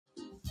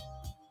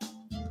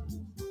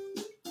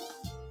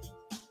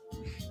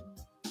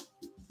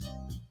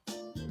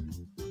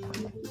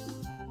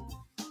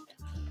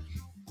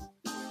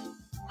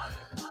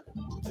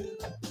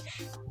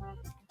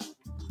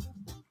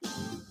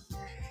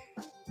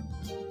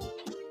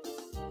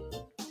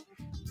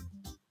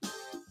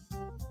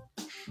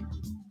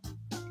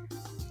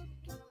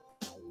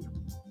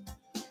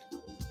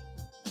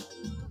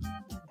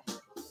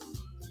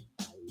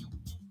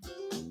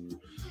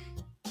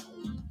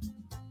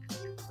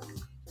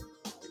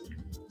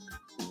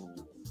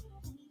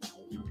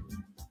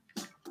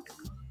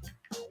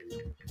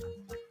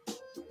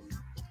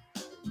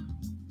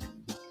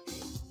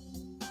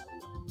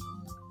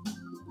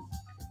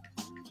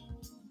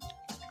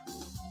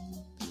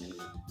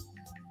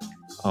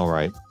All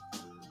right.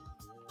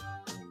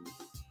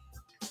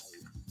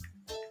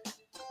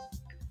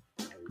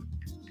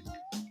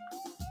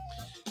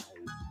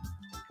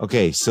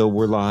 Okay, so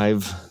we're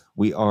live.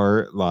 We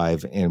are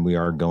live and we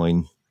are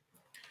going.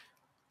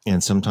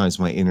 And sometimes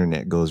my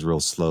internet goes real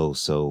slow,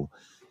 so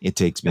it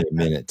takes me a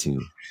minute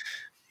to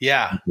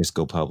Yeah. just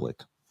go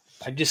public.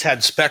 I just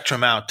had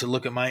Spectrum out to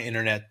look at my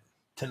internet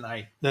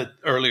tonight,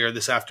 earlier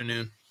this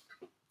afternoon.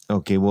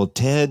 Okay, well,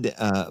 Ted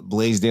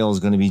Blaisdell is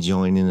going to be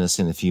joining us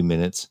in a few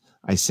minutes.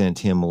 I sent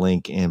him a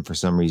link, and for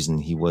some reason,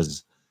 he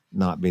was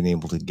not being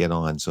able to get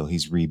on, so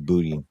he's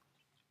rebooting.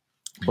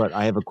 But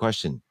I have a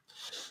question.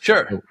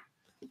 Sure.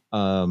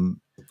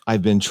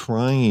 I've been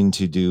trying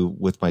to do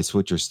with my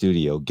Switcher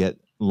Studio, get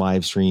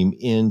live stream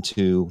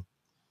into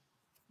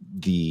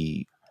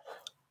the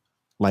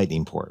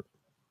Lightning port,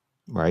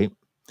 right?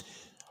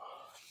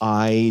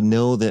 I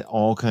know that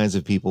all kinds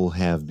of people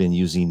have been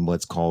using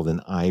what's called an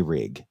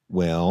iRig.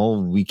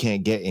 Well, we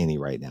can't get any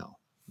right now.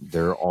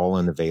 They're all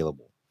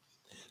unavailable.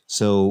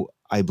 So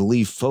I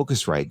believe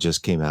Focusrite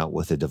just came out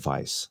with a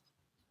device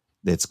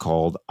that's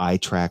called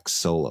iTrack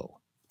Solo.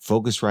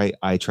 Focusrite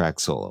iTrack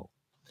Solo.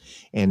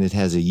 And it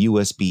has a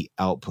USB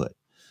output.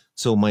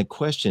 So my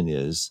question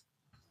is,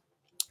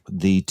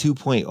 the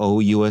 2.0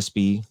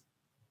 USB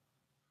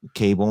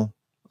cable,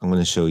 I'm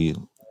going to show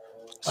you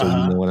so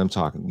you know what I'm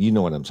talking. You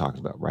know what I'm talking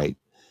about, right?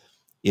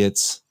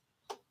 It's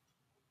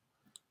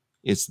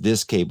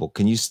this cable.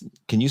 Can you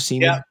see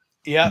me?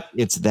 Yeah.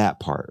 It's that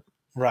part.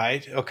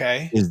 Right.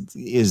 Okay.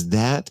 Is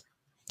that,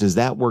 does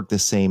that work the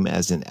same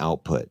as an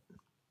output?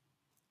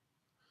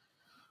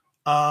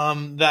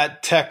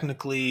 That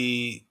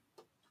technically,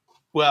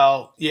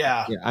 well,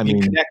 yeah. I You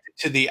mean, connect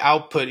it to the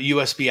output,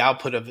 USB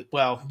output of it.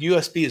 Well,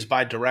 USB is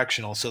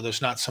bidirectional, so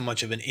there's not so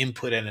much of an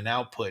input and an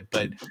output.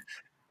 But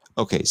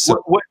okay, so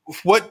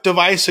what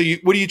device are you?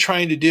 What are you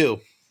trying to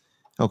do?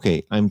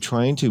 Okay, I'm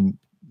trying to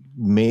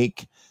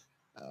make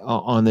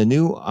on the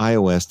new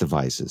iOS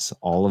devices,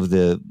 all of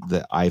the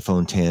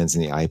iPhone 10s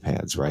and the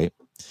iPads, right?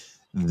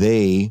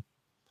 They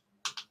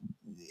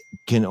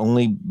can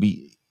only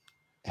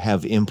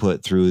have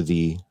input through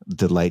the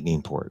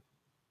Lightning port,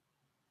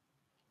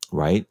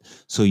 right?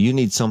 So you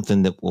need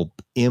something that will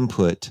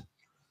input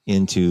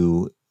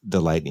into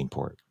the Lightning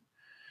port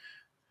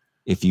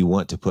if you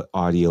want to put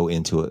audio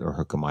into it or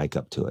hook a mic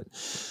up to it.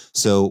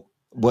 So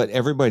what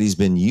everybody's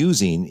been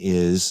using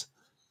is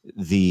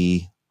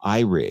the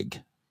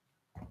iRig,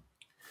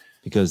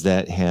 because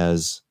that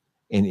has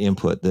an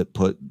input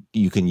that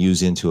you can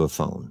use into a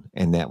phone,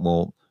 and that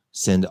will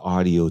send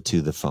audio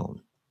to the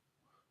phone.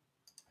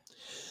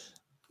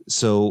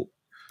 So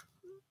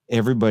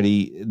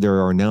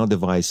there are now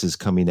devices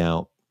coming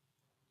out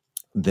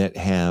that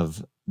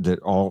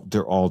they're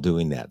all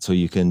doing that. So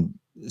you can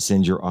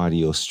send your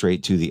audio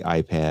straight to the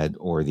iPad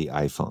or the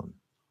iPhone.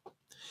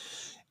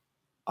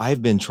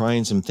 I've been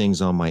trying some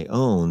things on my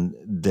own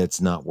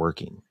that's not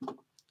working.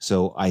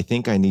 So I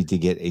think I need to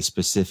get a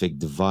specific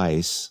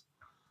device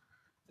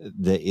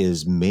that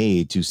is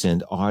made to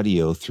send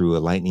audio through a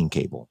lightning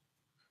cable.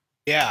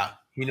 Yeah.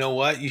 You know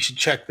what? You should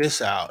check this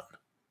out.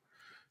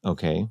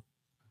 Okay.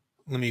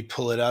 Let me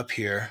pull it up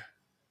here.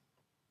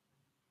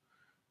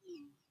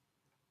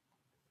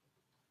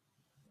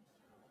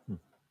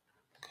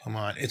 Come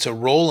on. It's a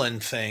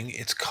Roland thing.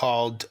 It's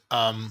called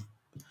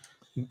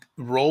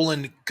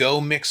Roland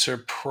Go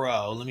Mixer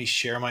Pro. Let me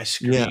share my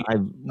screen. Yeah,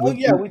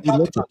 we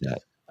looked at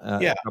that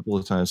a couple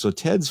of times. So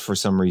Ted's for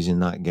some reason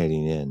not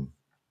getting in.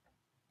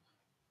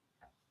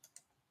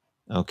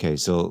 Okay,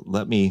 so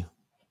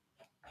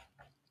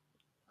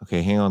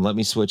okay, hang on. Let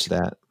me switch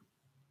that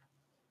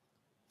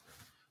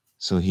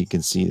so he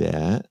can see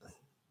that.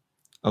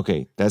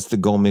 Okay, that's the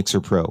Go Mixer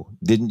Pro.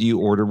 Didn't you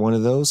order one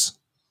of those?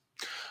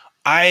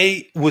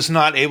 I was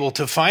not able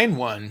to find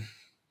one,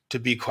 to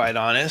be quite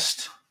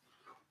honest.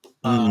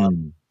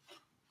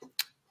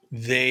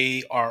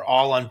 They are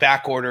all on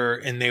back order,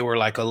 and they were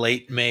like a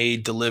late May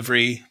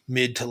delivery,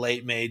 mid to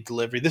late May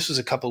delivery. This was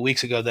a couple of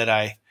weeks ago that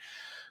I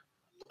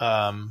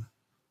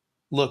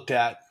looked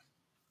at.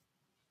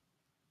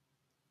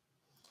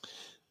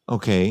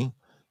 Okay.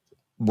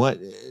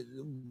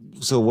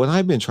 So what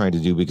I've been trying to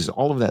do, because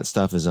all of that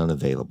stuff is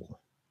unavailable,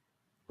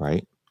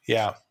 right?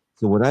 Yeah.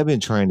 So what I've been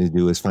trying to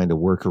do is find a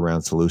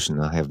workaround solution,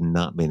 and I have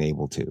not been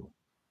able to.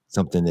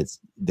 Something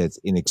that's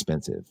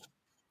inexpensive.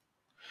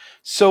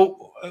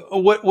 So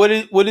what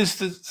is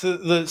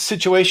the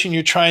situation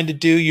you're trying to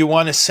do? You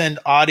want to send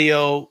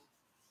audio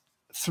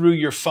through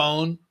your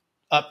phone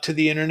up to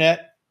the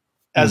internet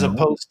as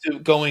opposed to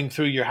going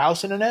through your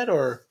house internet,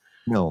 or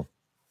no?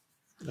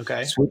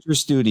 Okay. Switcher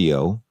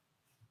Studio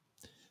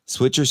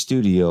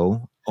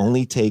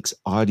only takes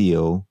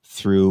audio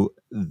through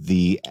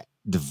the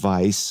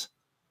device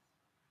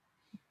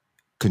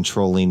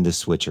controlling the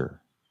switcher.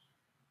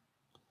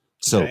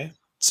 So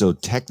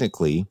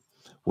technically,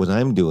 what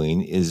I'm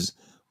doing is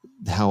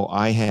how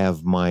I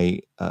have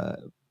my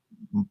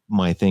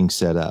my thing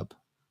set up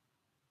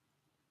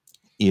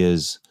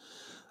is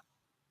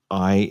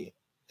I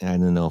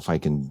don't know if I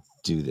can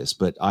do this,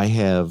 but I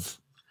have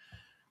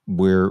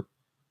where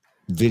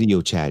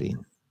video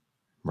chatting,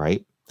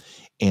 right?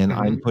 And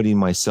I'm putting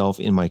myself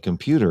in my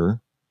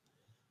computer,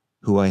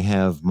 who I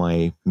have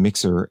my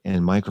mixer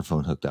and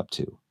microphone hooked up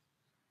to.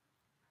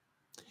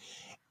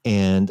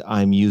 And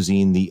I'm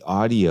using the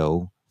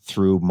audio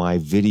through my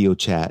video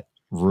chat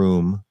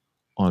room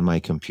on my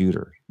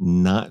computer,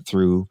 not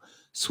through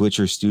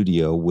Switcher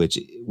Studio, which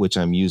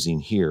I'm using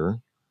here.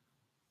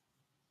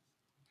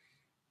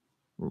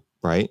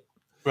 Right?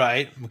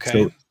 Right. Okay.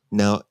 So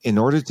now, in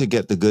order to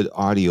get the good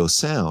audio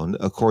sound,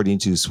 according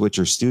to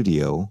Switcher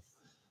Studio,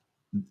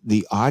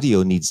 the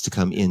audio needs to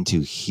come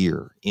into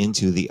here,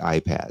 into the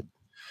iPad.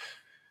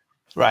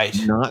 Right.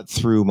 Not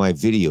through my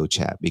video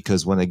chat,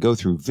 because when I go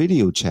through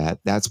video chat,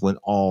 that's when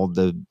all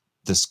the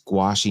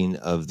squashing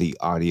of the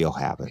audio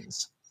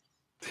happens.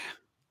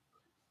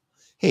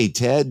 Hey,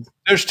 Ted.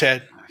 There's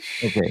Ted.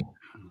 Okay.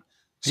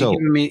 So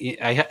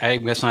I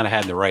guess not. I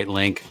had the right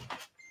link.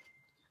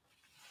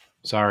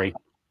 Sorry.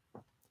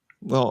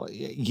 Well,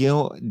 you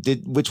know,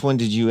 which one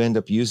did you end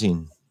up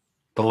using?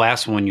 The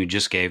last one you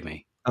just gave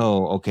me.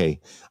 Oh, okay.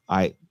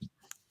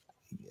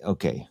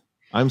 Okay.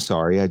 I'm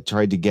sorry. I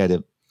tried to get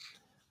it.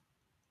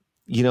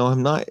 You know,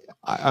 I'm not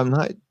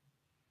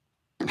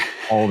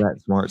all that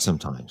smart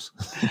sometimes.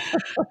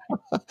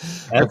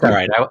 That's okay. All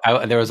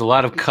right. There was a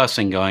lot of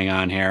cussing going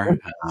on here.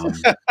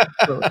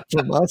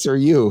 From us or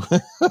you?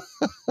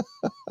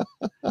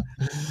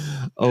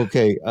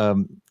 Okay.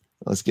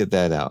 Let's get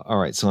that out. All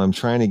right. So I'm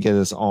trying to get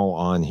us all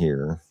on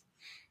here.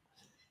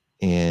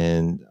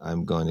 And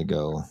I'm going to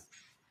go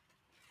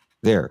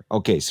there.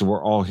 Okay. So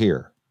we're all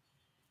here,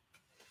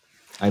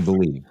 I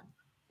believe.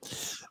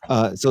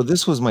 So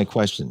this was my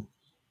question.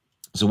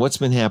 So what's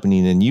been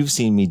happening, and you've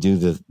seen me do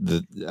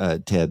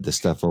the Ted, the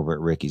stuff over at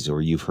Ricky's,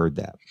 or you've heard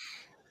that.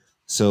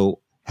 So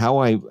how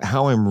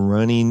I'm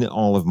running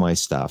all of my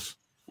stuff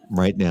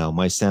right now,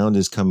 my sound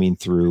is coming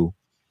through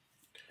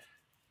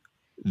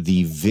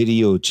the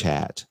video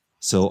chat.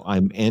 So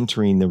I'm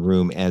entering the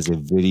room as a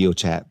video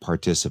chat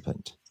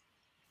participant.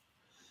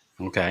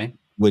 Okay.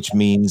 Which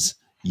means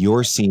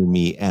you're seeing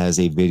me as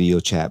a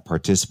video chat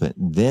participant.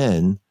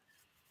 Then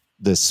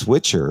the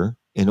switcher,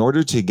 in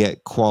order to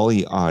get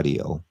quality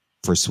audio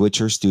for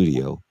Switcher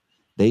Studio,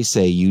 they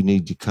say you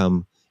need to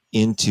come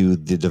into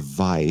the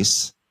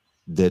device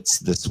that's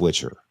the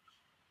switcher.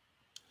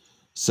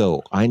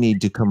 So I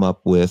need to come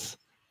up with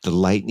the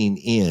lightning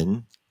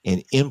in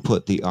and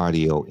input the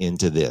audio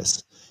into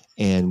this.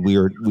 And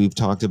we've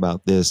talked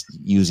about this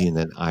using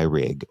an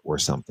iRig or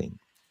something.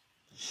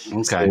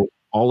 Okay. So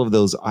all of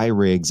those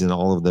iRigs and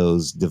all of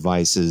those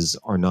devices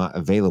are not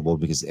available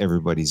because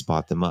everybody's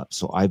bought them up.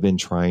 So I've been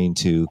trying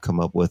to come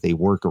up with a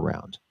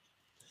workaround.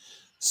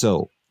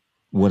 So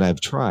what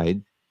I've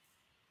tried.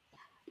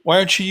 Why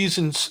aren't you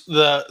using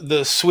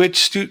the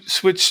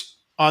switch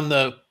on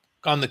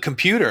the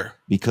computer?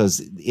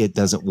 Because it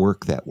doesn't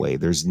work that way.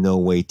 There's no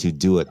way to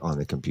do it on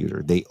the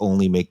computer. They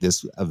only make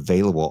this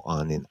available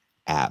on an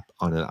app,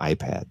 on an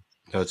iPad.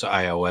 So it's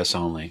iOS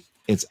only.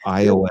 It's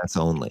iOS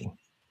only.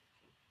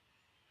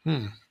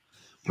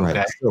 Right.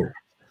 Okay.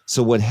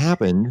 So what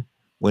happened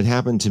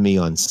to me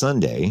on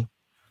Sunday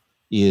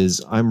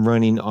is I'm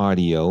running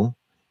audio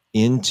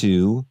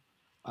into,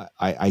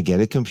 I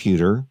get a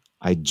computer,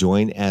 I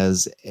join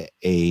as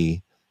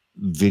a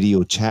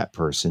video chat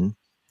person,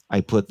 I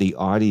put the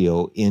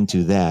audio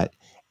into that,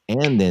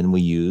 and then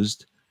we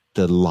used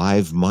the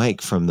live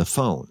mic from the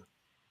phone.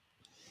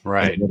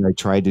 Right. And what I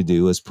tried to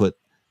do is put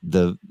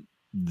the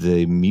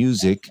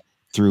music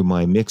through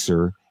my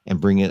mixer and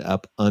bring it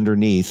up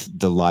underneath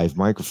the live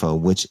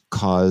microphone, which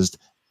caused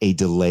a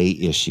delay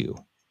issue.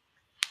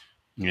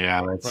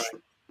 Yeah, that's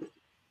right.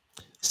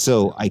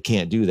 So I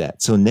can't do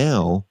that. So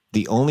now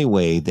the only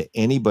way that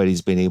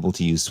anybody's been able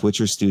to use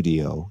Switcher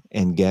Studio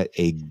and get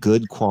a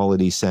good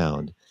quality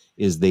sound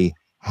is they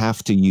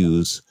have to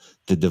use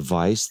the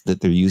device that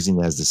they're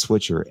using as the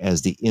switcher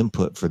as the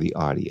input for the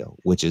audio,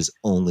 which is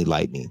only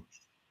Lightning.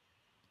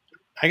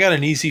 I got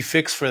an easy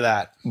fix for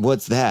that.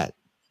 What's that?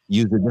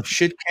 Use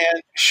the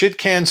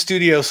Shitcan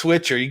Studio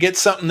Switcher. You get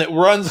something that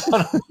runs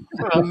on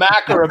a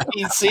Mac or a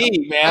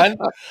PC, man,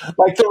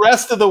 like the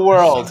rest of the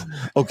world.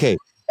 Okay,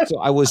 so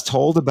I was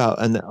told about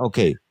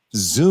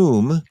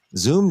Zoom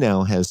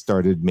now has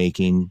started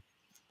making.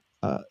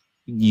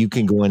 You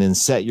can go in and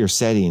set your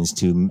settings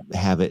to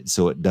have it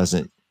so it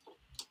doesn't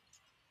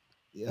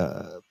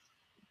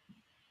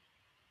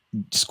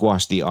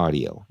squash the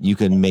audio. You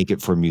can make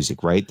it for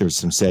music, right? There's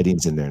some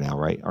settings in there now,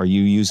 right? Are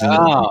you using it?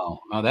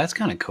 Oh, that's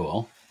kind of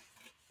cool.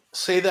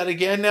 Say that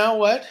again now.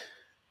 What?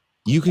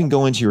 You can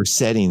go into your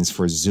settings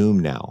for Zoom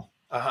now.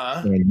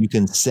 And you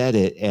can set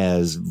it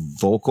as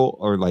vocal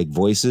or like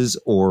voices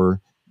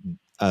or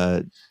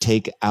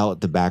take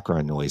out the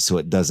background noise so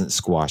it doesn't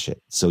squash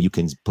it. So you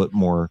can put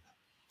more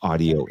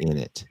audio in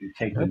it. You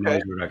take the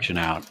noise reduction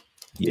out.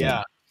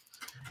 Yeah.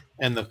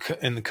 And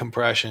the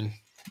compression.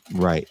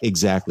 Right.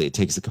 Exactly. It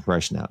takes the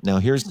compression out. Now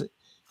here's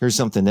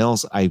something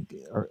else. I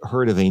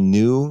heard of a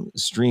new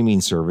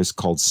streaming service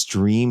called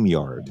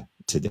StreamYard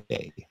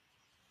today.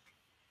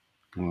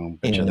 Well,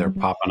 bet you they're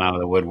popping out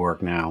of the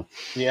woodwork now.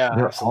 Yeah,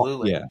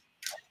 absolutely. Yeah.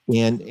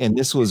 And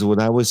this was what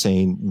I was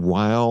saying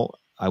while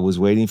I was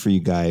waiting for you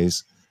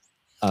guys.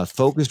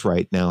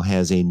 Focusrite now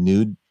has a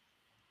new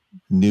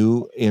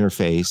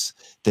interface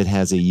that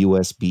has a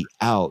USB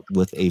out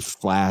with a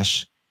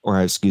flash,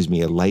 or excuse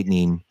me, a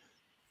lightning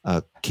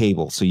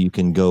cable, so you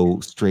can go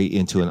straight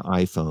into an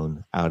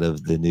iPhone out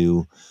of the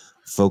new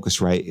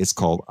Focusrite. It's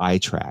called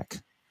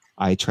iTrack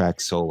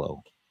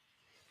Solo.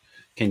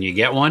 Can you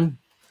get one?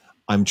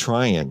 I'm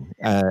trying.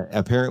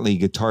 Apparently,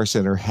 Guitar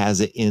Center has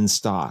it in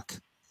stock,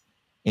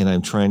 and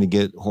I'm trying to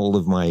get hold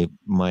of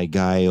my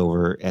guy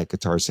over at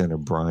Guitar Center,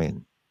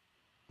 Brian.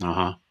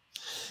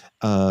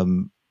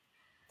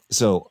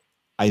 So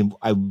I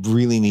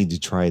really need to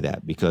try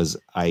that, because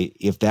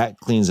if that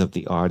cleans up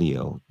the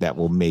audio, that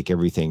will make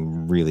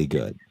everything really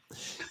good.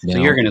 Now, so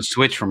you're going to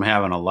switch from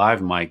having a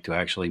live mic to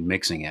actually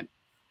mixing it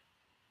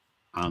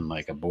on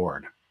like a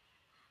board.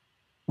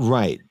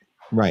 Right.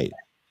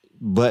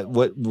 But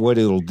what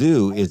it'll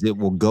do is it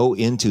will go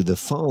into the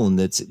phone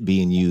that's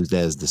being used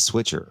as the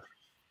switcher.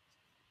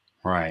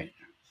 Right.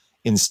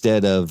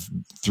 Instead of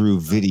through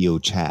video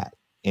chat.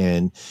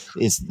 And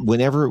it's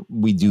whenever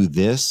we do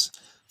this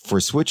for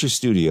Switcher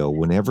Studio,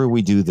 whenever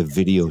we do the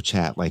video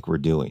chat like we're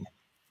doing,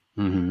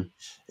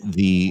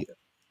 the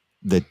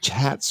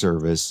chat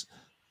service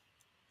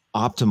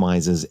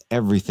optimizes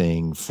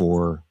everything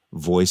for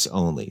voice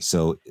only.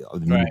 So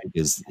the music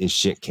is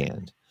shit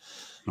canned.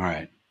 All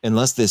right.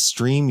 Unless this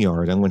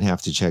StreamYard, I'm going to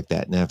have to check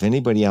that. Now, if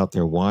anybody out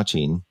there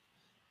watching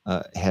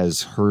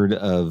has heard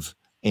of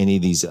any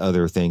of these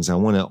other things, I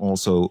want to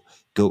also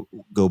go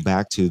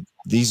back to,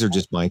 these are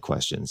just my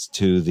questions,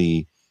 to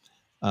the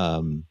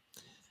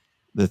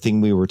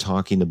thing we were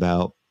talking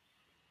about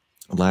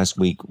last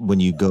week, when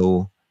you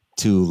go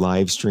to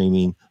live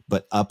streaming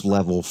but up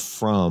level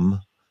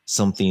from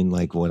something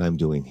like what I'm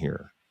doing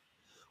here.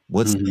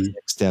 What's the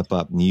next step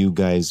up? And you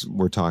guys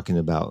were talking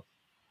about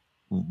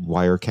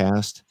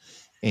Wirecast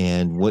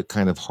and what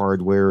kind of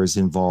hardware is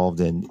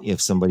involved, and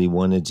if somebody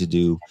wanted to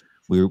do,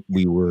 we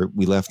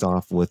left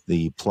off with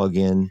the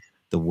plugin,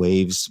 the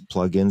Waves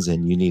plugins,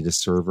 and you need a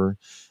server.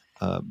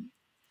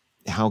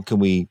 How can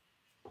we?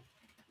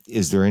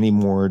 Is there any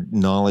more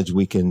knowledge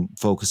we can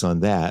focus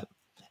on that?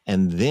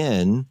 And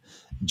then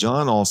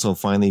John also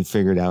finally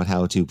figured out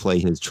how to play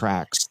his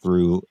tracks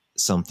through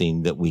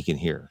something that we can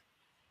hear.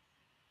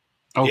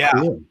 Oh, yeah.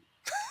 Cool.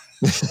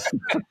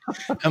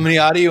 How many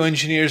audio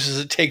engineers does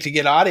it take to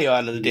get audio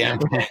out of the damn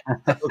thing?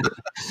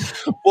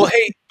 Well,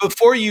 hey,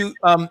 before you,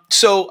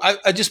 so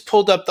I just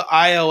pulled up the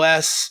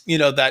iOS,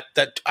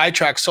 that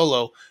iTrack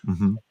Solo,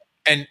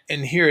 and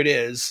here it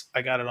is.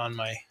 I got it on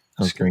my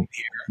screen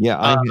here.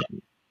 Yeah.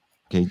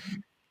 Okay.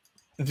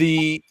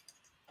 The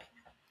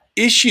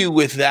issue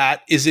with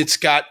that is it's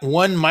got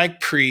one mic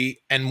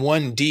pre and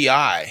one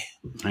DI.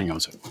 Hang on a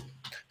second.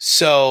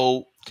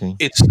 So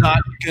it's not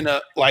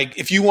gonna, like,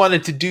 if you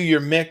wanted to do your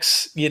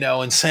mix,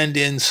 and send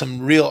in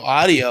some real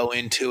audio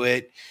into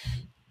it,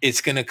 it's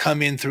gonna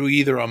come in through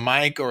either a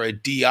mic or a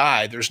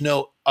DI. There's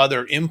no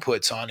other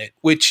inputs on it,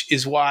 which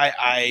is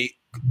why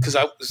because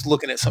I was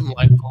looking at something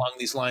like along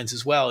these lines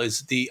as well,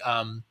 is the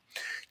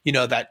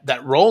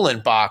that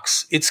Roland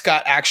box. It's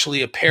got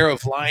actually a pair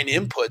of line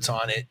inputs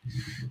on it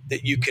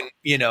that you can,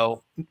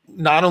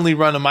 not only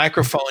run a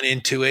microphone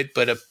into it,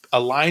 but a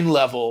line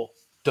level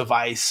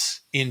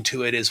device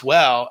into it as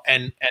well,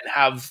 and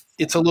have,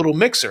 it's a little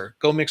mixer,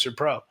 Go Mixer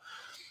Pro.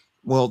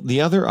 Well,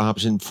 the other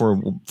option for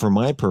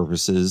my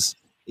purposes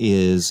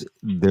is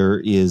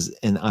there is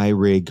an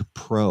iRig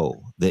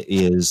Pro. The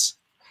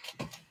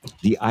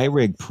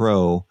iRig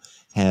Pro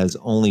has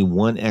only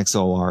one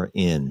XLR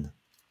in,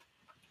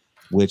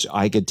 which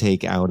I could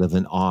take out of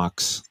an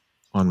aux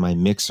on my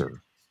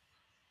mixer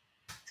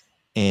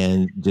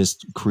and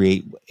just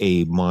create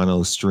a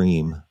mono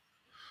stream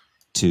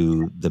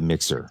to the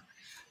mixer.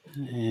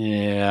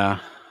 Yeah,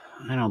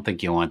 I don't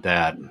think you want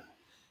that.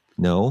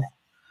 No?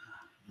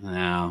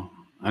 No.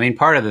 I mean,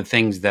 part of the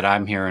things that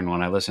I'm hearing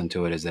when I listen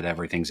to it is that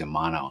everything's in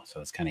mono,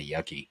 so it's kind of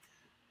yucky.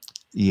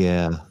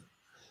 Yeah.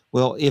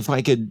 Well, if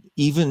I could,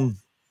 even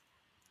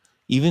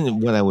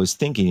what I was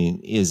thinking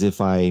is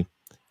if I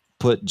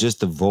put just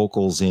the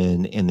vocals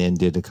in and then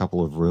did a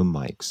couple of room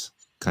mics,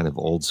 kind of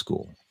old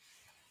school.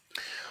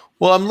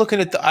 Well, I'm looking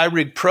at the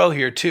iRig Pro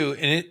here too,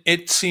 and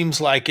it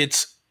seems like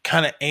it's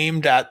kind of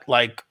aimed at,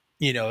 like,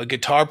 a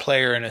guitar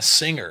player and a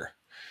singer.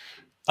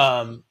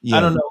 Yeah. I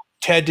don't know,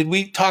 Ted, did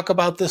we talk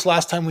about this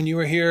last time when you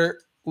were here?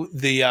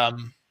 The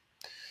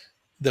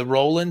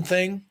Roland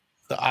thing,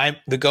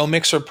 the Go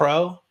Mixer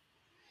Pro?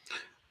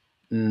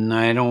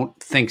 I don't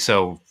think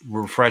so.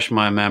 Refresh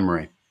my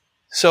memory.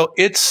 So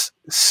it's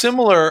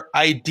similar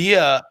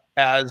idea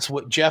as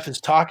what Jeff is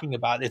talking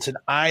about. It's an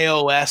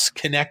iOS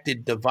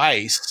connected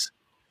device.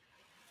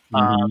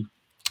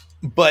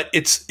 But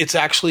it's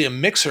actually a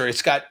mixer.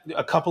 It's got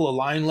a couple of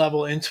line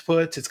level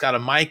inputs. It's got a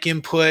mic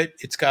input.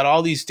 It's got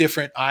all these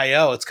different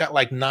I/O. It's got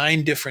like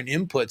 9 different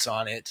inputs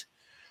on it.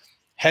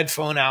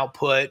 Headphone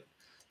output.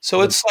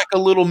 So it's like a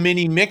little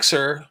mini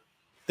mixer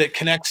that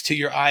connects to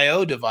your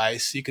I/O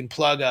device. You can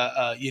plug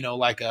a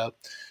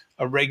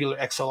a regular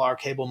XLR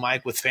cable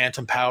mic with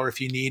phantom power if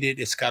you need it.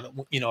 It's got,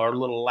 our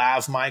little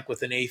lav mic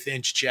with an 1/8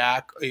 inch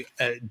jack,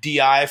 a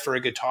DI for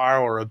a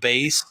guitar or a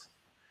bass.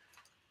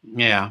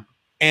 Yeah.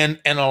 And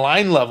a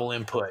line level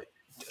input,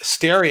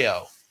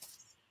 stereo.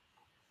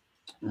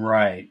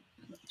 Right.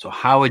 So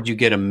how would you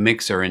get a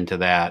mixer into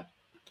that?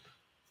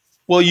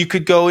 Well, you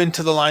could go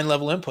into the line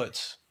level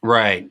inputs.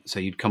 Right. So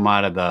you'd come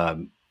out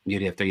of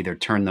you'd have to either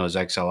turn those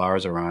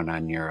XLRs around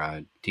on your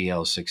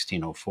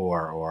DL1604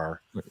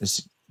 or.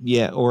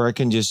 Yeah, or I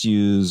can just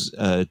use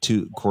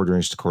 2 1/4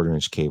 inch to 1/4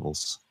 inch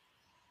cables.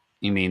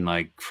 You mean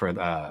like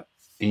and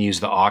use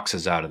the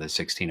auxes out of the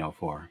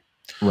 1604?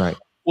 Right.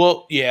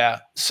 Well, yeah.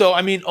 So,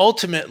 I mean,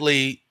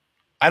 ultimately,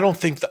 I don't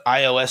think the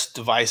iOS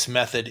device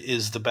method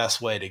is the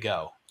best way to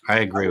go. I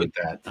agree with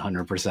that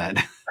 100%.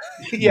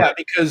 Yeah,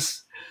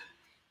 because.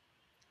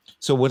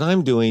 So what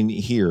I'm doing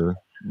here,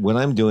 what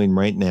I'm doing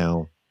right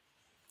now,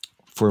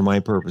 for my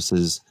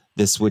purposes,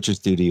 this Switcher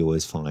Studio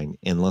is fine,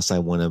 unless I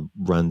want to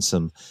run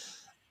some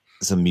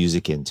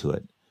music into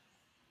it.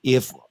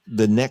 If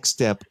the next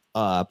step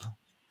up,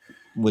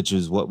 which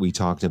is what we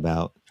talked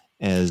about,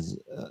 as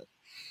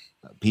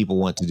people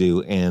want to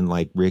do, and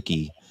like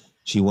Ricky,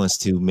 she wants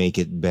to make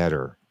it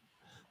better.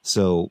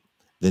 So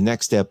the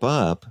next step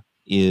up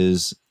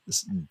is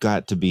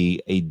got to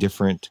be a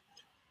different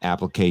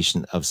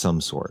application of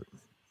some sort,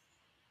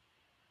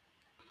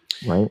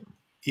 right?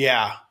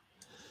 Yeah.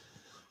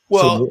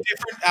 Well,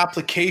 different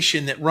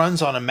application that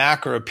runs on a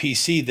Mac or a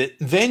PC, that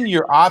then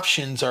your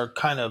options are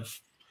kind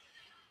of,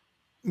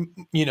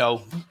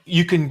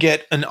 you can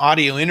get an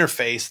audio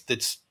interface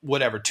that's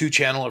whatever,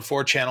 2-channel or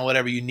 4-channel,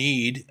 whatever you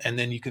need. And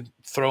then you can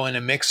throw in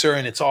a mixer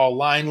and it's all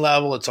line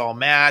level. It's all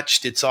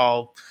matched. It's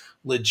all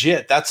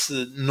legit. That's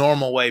the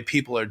normal way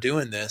people are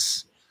doing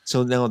this.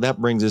 So now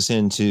that brings us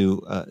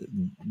into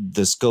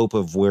the scope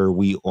of where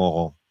we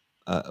all,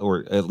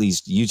 or at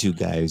least you two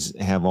guys,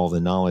 have all the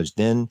knowledge.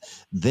 Then,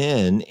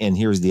 and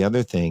here's the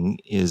other thing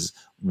is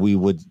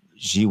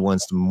she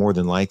wants to more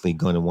than likely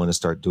going to want to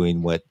start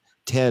doing what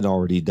Ted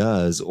already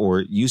does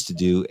or used to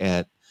do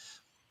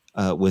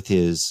with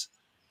his,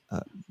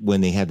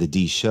 when they had the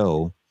D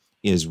show,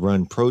 is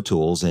run Pro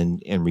Tools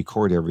and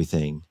record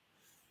everything.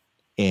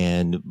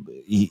 And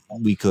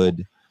we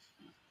could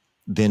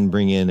then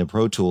bring in a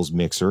Pro Tools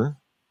mixer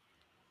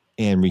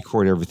and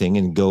record everything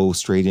and go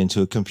straight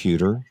into a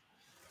computer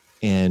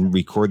and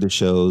record the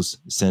shows,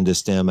 send a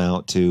stem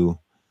out to,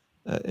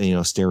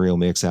 stereo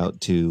mix out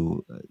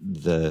to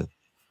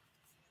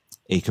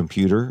a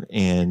computer.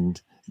 And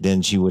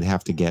then she would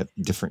have to get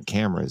different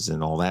cameras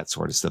and all that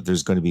sort of stuff.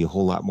 There's going to be a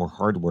whole lot more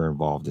hardware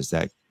involved. Is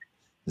that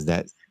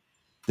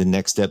the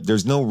next step?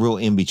 There's no real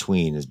in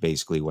between is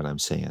basically what I'm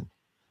saying.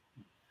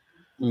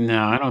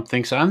 No, I don't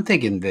think so. I'm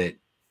thinking that,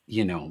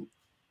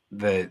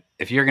 that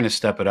if you're going to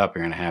step it up,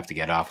 you're going to have to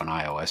get off an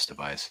iOS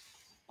device.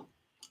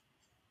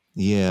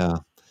 Yeah.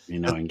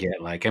 And get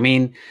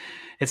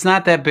it's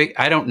not that big.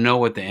 I don't know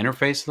what the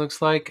interface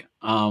looks like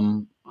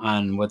on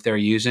what they're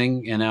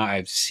using.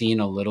 I've seen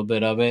a little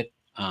bit of it,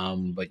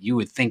 but you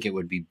would think it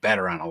would be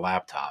better on a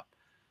laptop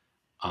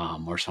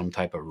or some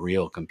type of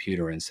real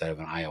computer instead of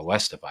an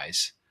iOS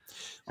device.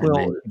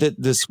 Well,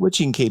 the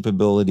switching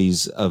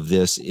capabilities of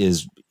this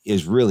is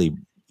really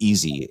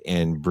easy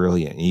and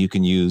brilliant. You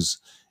can use,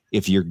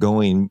 if you're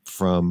going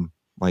from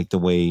like the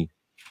way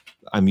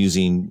I'm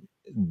using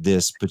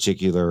this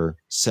particular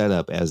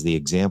setup as the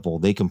example,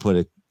 they can put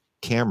a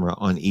camera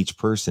on each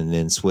person and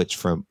then switch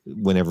from,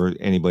 whenever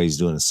anybody's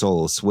doing a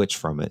solo, switch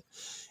from it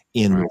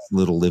in this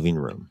little living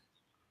room.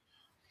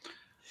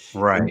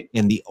 Right.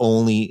 And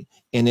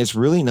it's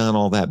really not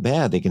all that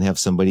bad. They can have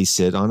somebody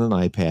sit on an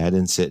iPad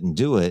and sit and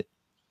do it,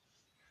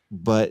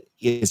 but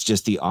it's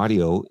just the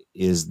audio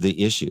is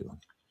the issue.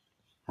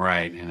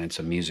 Right. And it's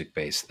a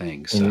music-based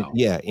thing. So and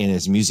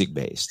it's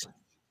music-based.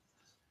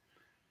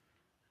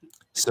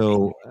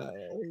 So,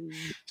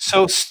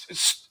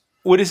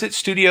 what is it?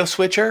 Studio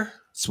Switcher?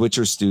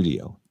 Switcher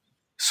Studio.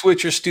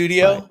 Switcher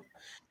Studio? Right.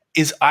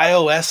 Is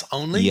iOS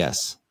only?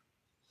 Yes.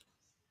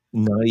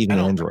 Not even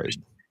Android.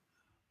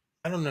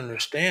 I don't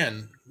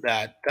understand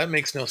that. That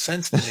makes no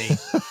sense to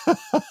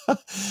me.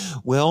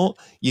 Well,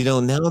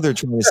 now they're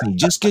trying to say,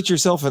 just get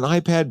yourself an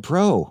iPad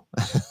Pro.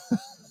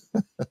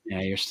 Yeah,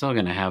 you're still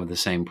going to have the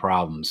same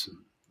problems.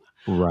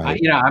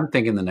 Right. I'm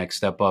thinking the next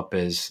step up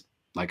is,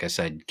 like I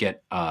said,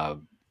 get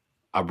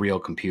a real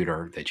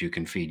computer that you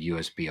can feed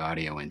USB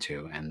audio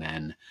into. And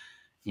then,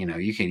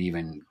 you could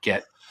even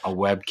get a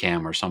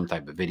webcam or some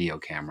type of video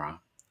camera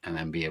and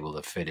then be able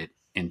to fit it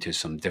into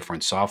some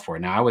different software.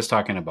 Now, I was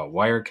talking about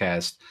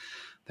Wirecast.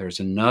 There's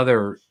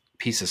another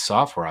piece of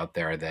software out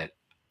there that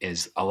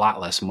is a lot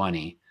less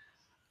money.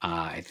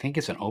 I think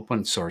it's an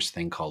open source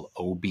thing called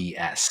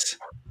OBS.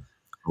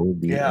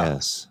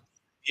 OBS.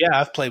 Yeah,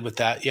 I've played with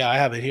that. Yeah, I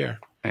have it here.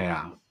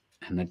 Yeah.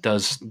 And it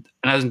doesn't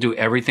do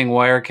everything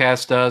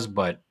Wirecast does,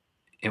 but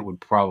it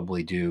would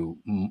probably do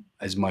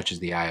as much as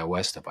the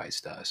iOS device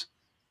does.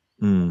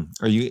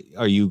 Are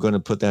you going to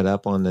put that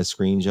up on the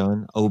screen,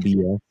 John?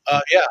 OBS?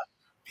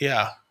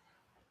 Yeah.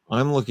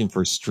 I'm looking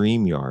for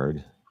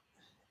StreamYard,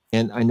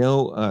 And I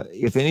know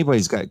if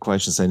anybody's got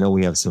questions, I know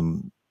we have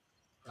some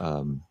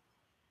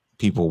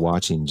people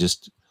watching.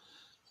 Just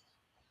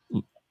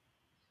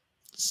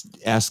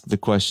ask the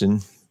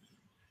question.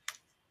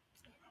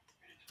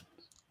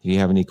 Do you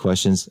have any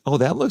questions? Oh,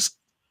 that looks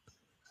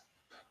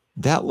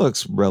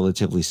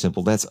relatively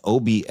simple. That's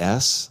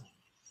OBS.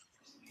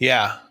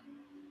 Yeah.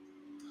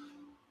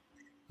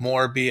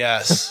 More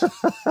BS.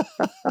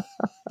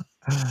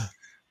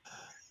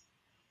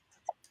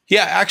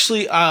 Yeah,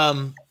 actually,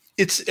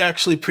 it's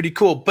actually pretty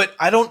cool. But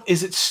I don't.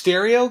 Is it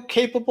stereo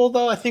capable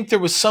though? I think there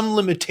was some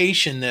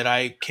limitation that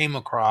I came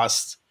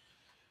across,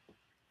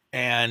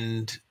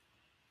 and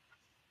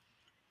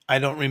I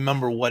don't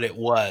remember what it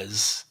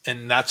was,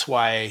 and that's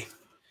why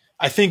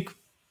I think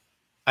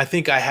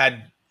I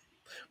had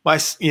my,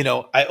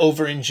 I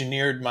over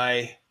engineered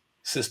my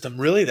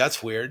system. Really,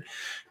 that's weird.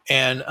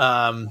 And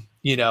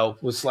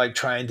was like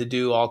trying to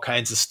do all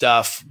kinds of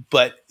stuff.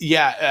 But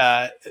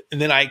yeah, and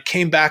then I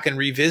came back and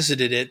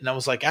revisited it, and I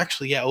was like,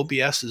 actually, yeah,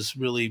 OBS is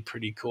really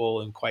pretty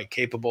cool and quite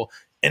capable,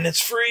 and it's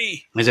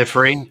free. Is it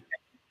free?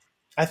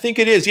 I think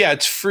it is. Yeah,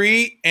 it's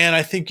free, and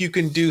I think you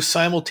can do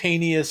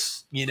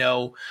simultaneous,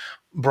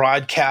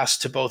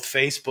 broadcast to both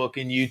Facebook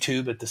and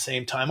YouTube at the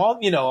same time.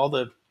 All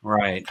the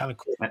Right. kind of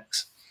cool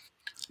things.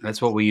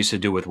 That's what we used to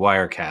do with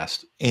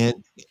Wirecast.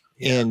 And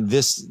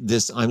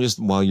this I'm just,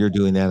 while you're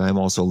doing that, I'm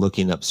also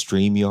looking up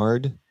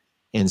StreamYard,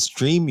 and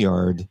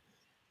StreamYard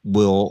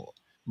will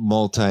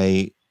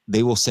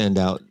they will send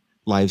out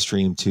live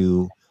stream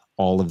to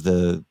all of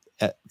the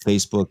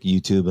Facebook,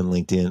 YouTube, and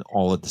LinkedIn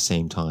all at the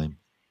same time.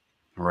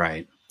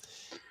 Right.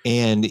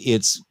 And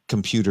it's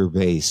computer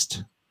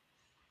based.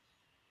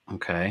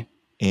 Okay.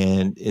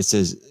 And it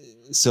says,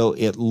 so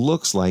it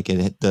looks like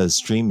it does,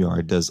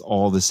 StreamYard does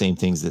all the same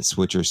things that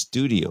Switcher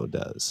Studio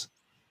does.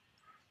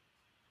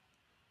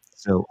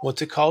 So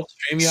what's it called?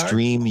 StreamYard?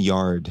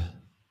 StreamYard.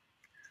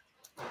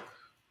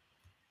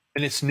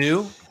 And it's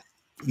new?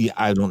 Yeah,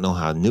 I don't know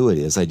how new it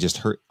is. I just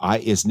heard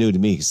it's new to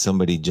me.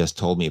 Somebody just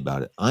told me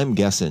about it. I'm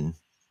guessing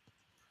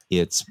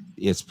it's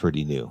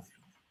pretty new.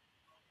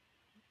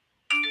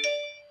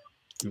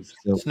 So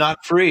it's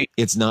not free.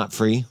 It's not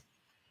free.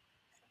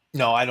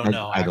 No, I don't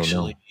know. I don't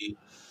know.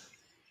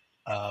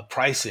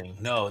 Pricing.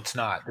 No, it's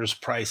not. There's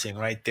pricing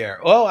right there.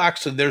 Oh,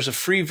 actually, there's a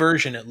free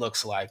version, it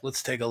looks like.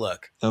 Let's take a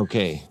look.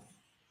 Okay.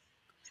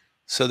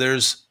 So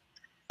there's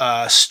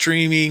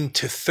streaming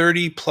to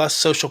 30 plus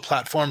social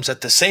platforms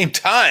at the same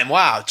time.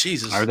 Wow,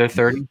 Jesus. Are there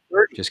 30?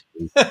 Just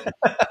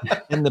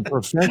and the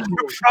professional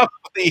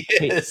probably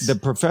is. The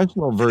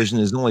professional version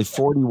is only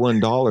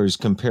 $41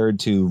 compared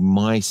to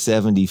my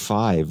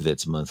 $75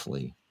 that's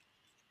monthly.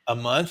 A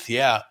month,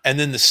 yeah. And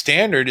then the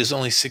standard is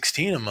only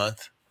 $16 a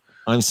month.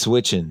 I'm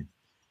switching.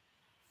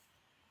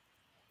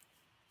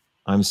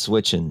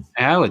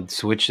 I would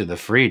switch to the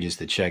free just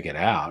to check it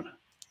out.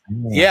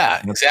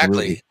 Yeah,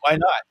 exactly. Why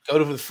not? Go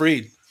to the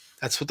free.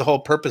 That's what the whole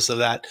purpose of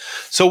that.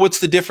 So what's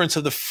the difference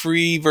of the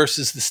free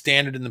versus the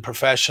standard and the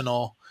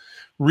professional?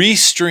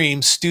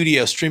 Restream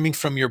Studio, streaming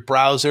from your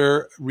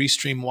browser,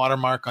 Restream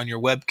watermark on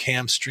your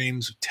webcam,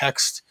 streams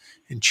text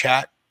and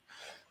chat,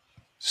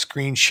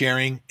 screen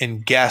sharing,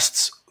 and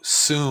guests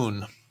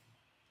soon.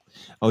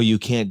 Oh, you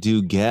can't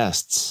do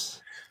guests.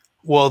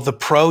 Well, the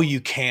Pro you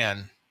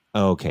can.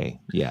 Okay,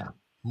 yeah.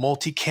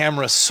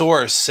 Multi-camera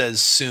source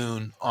says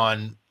soon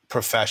on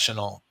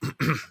professional.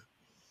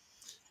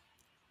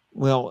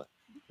 Well,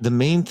 the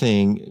main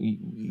thing,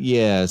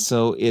 yeah,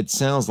 so it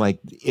sounds like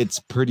it's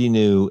pretty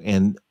new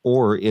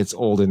or it's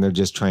old and they're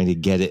just trying to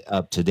get it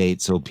up to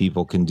date so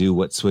people can do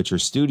what Switcher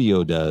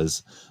Studio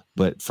does,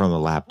 but from a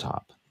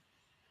laptop.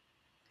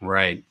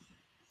 Right.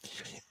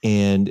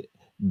 And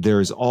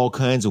there's all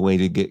kinds of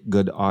ways to get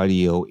good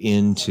audio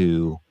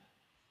into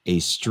a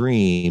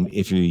stream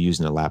if you're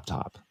using a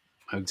laptop.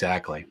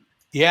 Exactly.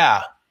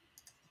 Yeah.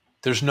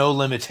 There's no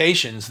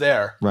limitations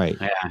there. Right.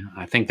 Yeah,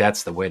 I think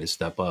that's the way to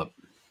step up.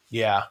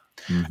 Yeah.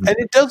 Mm-hmm. And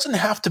it doesn't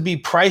have to be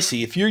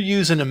pricey. If you're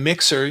using a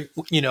mixer,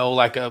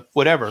 like a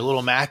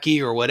little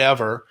Mackie or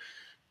whatever,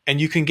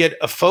 and you can get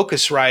a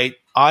Focusrite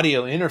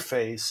audio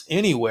interface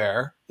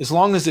anywhere, as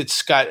long as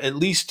it's got at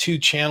least 2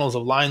 channels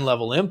of line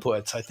level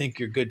inputs, I think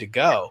you're good to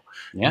go.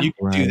 Yeah, you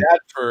can do that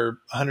for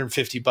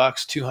 $150,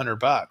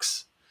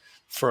 $200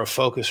 for a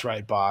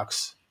Focusrite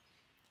box.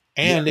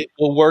 And it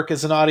will work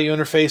as an audio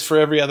interface for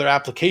every other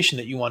application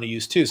that you want to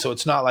use too. So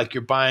it's not like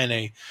you're buying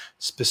a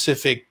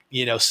specific,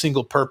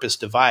 single purpose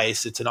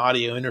device. It's an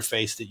audio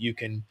interface that you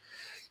can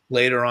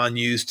later on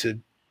use to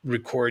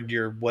record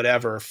your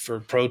whatever for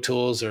Pro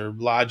Tools or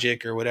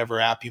Logic or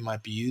whatever app you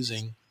might be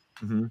using.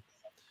 Mm-hmm.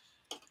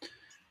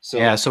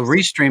 So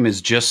Restream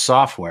is just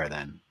software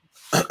then.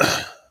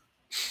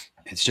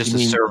 It's just a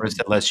service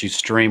that lets you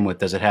stream with.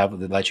 Does it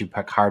let you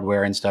put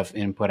hardware and stuff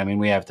input? I mean,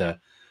 we have to.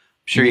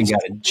 Sure, you got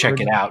to check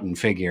it out and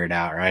figure it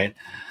out, right?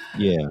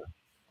 Yeah.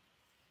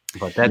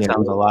 But that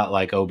sounds a lot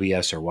like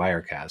OBS or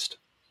Wirecast.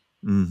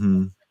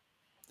 Mm-hmm.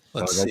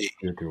 Let's see.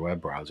 Through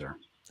web browser.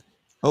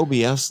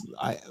 OBS,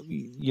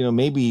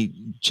 maybe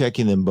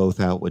checking them both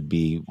out would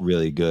be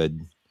really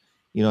good.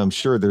 I'm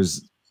sure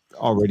there's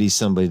already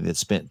somebody that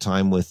spent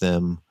time with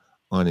them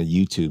on a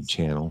YouTube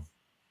channel.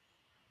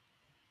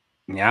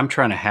 Yeah, I'm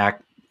trying to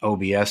hack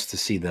OBS to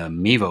see the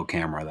Mevo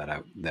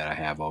camera that I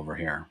have over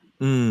here.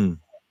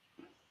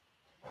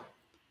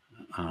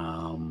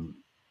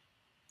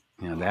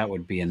 That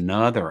would be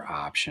another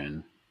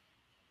option.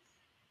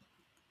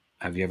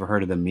 Have you ever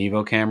heard of the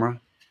Mevo camera?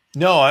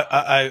 No,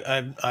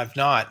 I've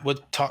not.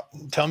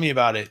 Tell me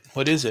about it.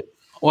 What is it?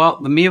 Well,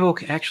 the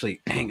Mevo, actually,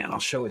 hang on, I'll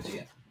show it to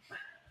you.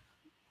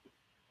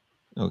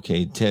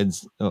 Okay,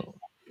 Ted's. Oh.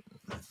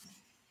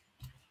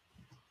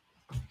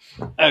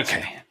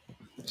 Okay,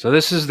 so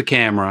this is the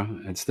camera.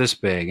 It's this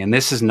big, and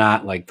this is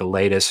not like the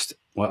latest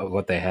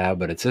what they have,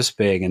 but it's this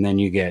big, and then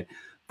you get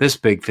this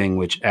big thing,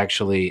 which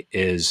actually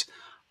is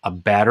a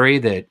battery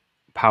that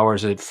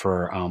powers it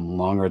for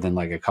longer than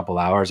like a couple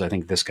hours. I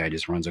think this guy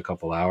just runs a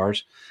couple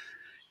hours,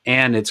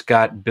 and it's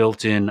got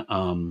built-in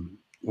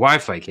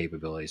Wi-Fi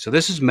capability. So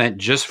this is meant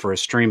just for a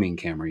streaming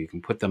camera. You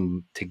can put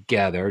them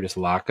together, just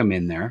lock them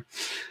in there.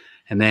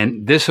 And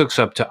then this hooks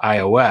up to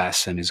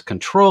iOS and is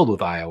controlled with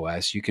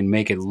iOS. You can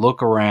make it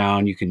look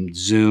around, you can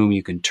zoom,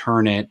 you can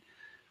turn it,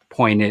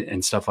 point it,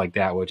 and stuff like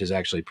that, which is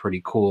actually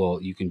pretty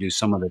cool. You can do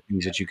some of the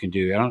things that you can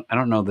do. I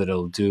don't know that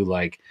it'll do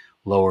like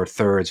lower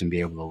thirds and be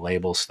able to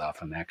label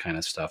stuff and that kind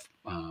of stuff.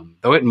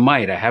 Though it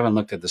might. I haven't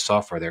looked at the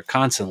software. They're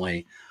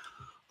constantly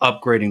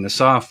upgrading the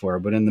software.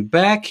 But in the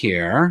back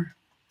here,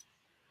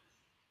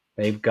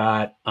 they've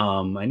got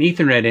an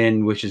Ethernet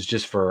in, which is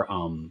just for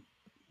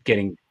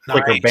getting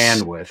quicker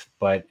bandwidth.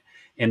 But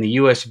in the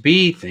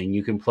USB thing,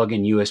 you can plug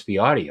in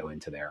USB audio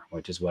into there,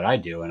 which is what I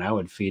do. And I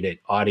would feed it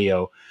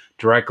audio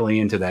directly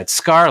into that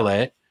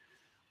Scarlett,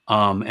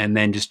 and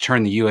then just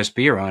turn the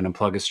USB around and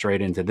plug it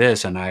straight into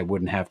this, and I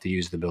wouldn't have to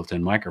use the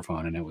built-in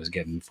microphone, and it was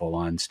getting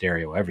full-on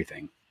stereo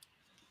everything.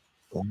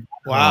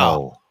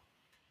 Wow.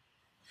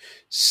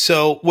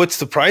 So what's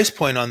the price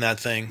point on that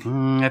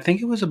thing? I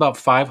think it was about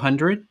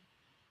 $500.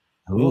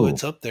 Oh,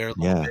 it's up there a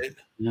little bit.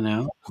 You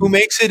know, who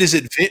makes it? Is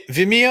it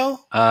Vimeo?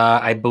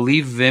 I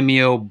believe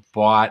Vimeo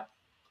bought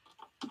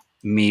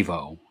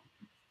Mevo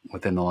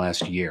within the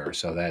last year,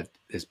 so that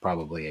is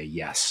probably a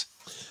yes.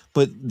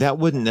 But that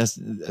wouldn't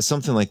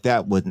something like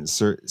that wouldn't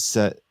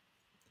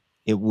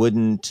it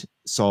wouldn't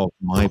solve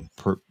my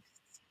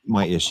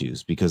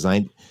issues, because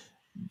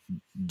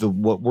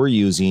what we're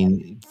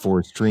using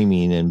for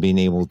streaming and being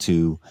able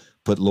to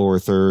put lower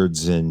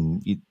thirds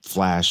and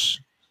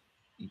flash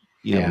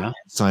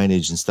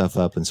signage and stuff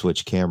up and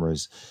switch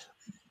cameras,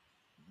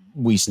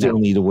 we still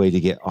need a way to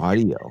get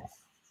audio.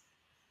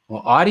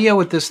 Well, audio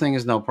with this thing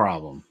is no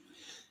problem,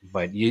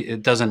 but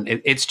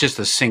it's just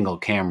a single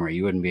camera.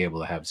 You wouldn't be able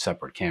to have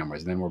separate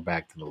cameras. Then we're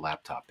back to the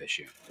laptop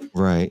issue.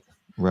 Right.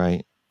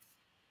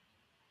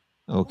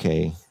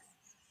 Okay.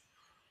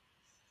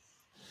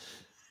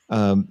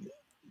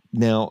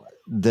 Now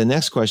the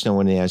next question I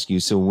want to ask you,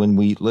 so when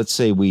let's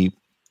say we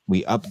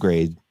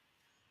upgrade,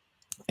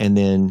 and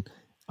then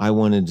I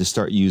wanted to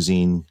start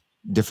using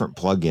different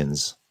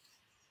plugins,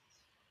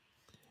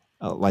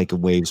 like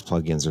Waves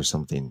plugins or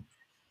something,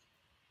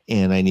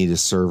 and I need a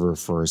server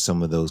for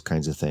some of those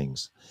kinds of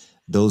things.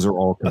 Those are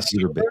all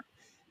computer-based.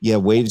 Yeah,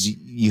 Waves,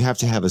 you have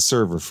to have a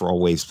server for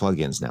all Waves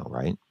plugins now,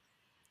 right?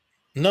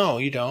 No,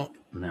 you don't.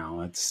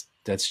 No,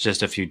 that's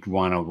just if you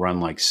want to run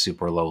like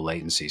super low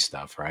latency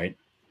stuff, right?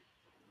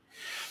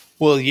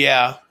 Well,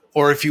 yeah.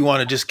 Or if you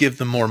want to just give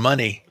them more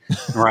money.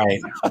 Right.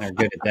 They're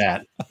good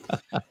at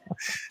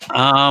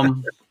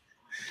that.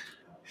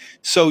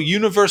 So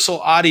Universal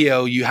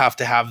Audio, you have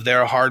to have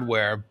their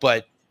hardware,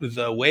 but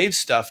the Wave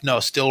stuff,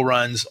 still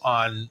runs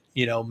on,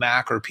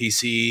 Mac or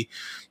PC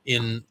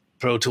in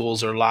Pro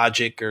Tools or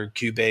Logic or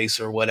Cubase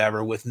or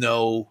whatever, with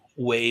no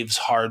Waves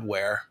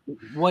hardware.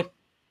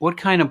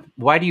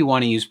 Why do you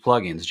want to use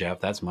plugins, Jeff?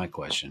 That's my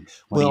question.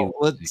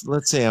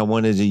 Let's say I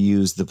wanted to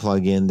use the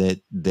plugin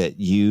that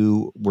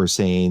you were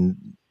saying,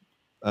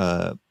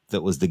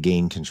 that was the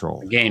gain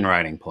control. The gain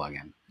writing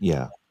plugin.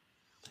 Yeah.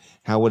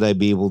 How would I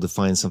be able to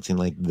find something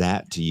like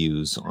that to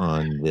use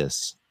on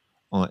this,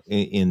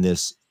 in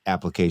this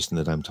application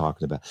that I'm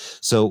talking about?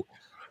 So,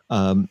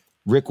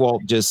 Rick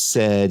Walt just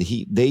said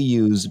they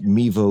use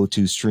Mevo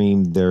to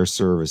stream their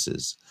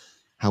services.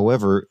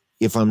 However,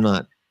 if I'm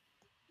not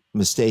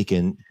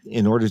mistaken,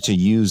 in order to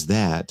use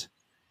that,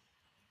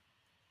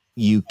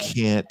 you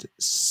can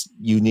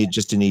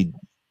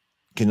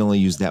only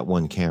use that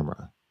one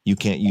camera. You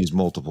can't use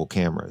multiple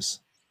cameras.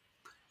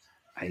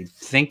 I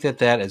think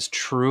that is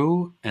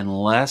true,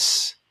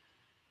 unless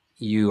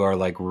you are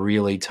like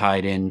really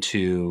tied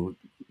into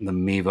the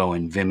Mevo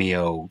and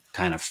Vimeo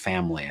kind of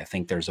family. I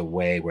think there's a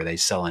way where they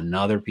sell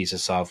another piece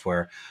of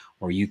software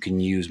where you can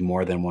use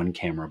more than one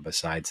camera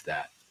besides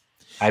that.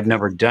 I've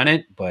never done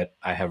it, but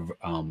I have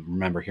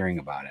remember hearing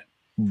about it.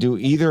 Do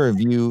either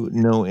of you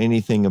know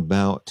anything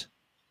about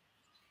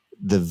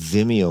the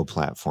Vimeo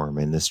platform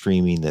and the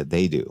streaming that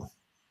they do?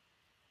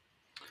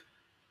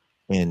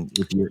 And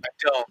if I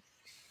don't.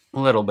 A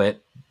little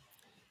bit.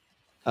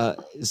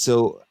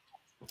 So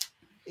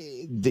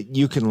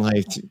you can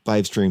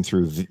live stream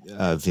through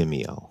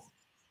Vimeo.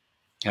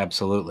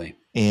 Absolutely.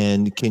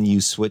 And can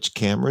you switch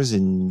cameras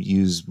and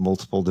use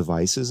multiple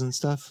devices and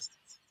stuff?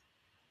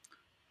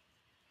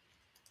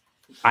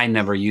 I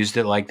never used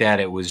it like that.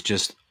 It was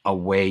just a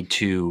way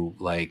to,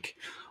 like,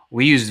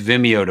 we used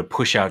Vimeo to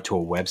push out to a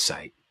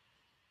website.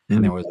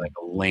 And there was like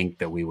a link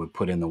that we would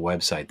put in the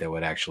website that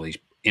would actually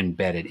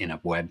embed it in a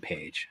web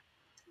page.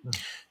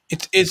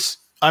 It's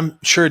I'm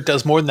sure it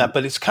does more than that,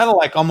 but it's kind of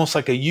like almost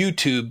like a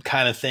YouTube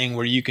kind of thing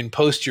where you can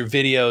post your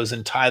videos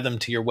and tie them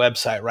to your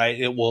website, right?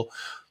 It will,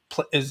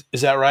 is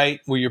that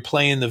right? Where you're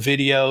playing the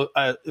video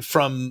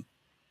from,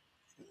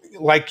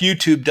 like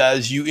YouTube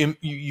does,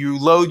 you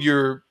load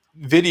your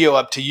video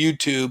up to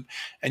YouTube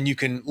and you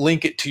can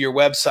link it to your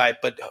website,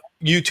 but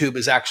YouTube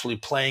is actually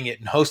playing it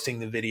and hosting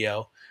the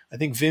video. I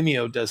think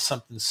Vimeo does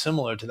something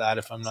similar to that,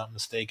 if I'm not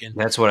mistaken.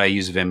 That's what I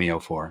use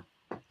Vimeo for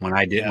when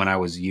I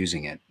was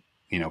using it,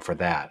 you know, for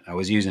that. I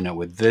was using it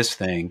with this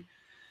thing.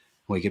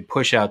 We could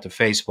push out to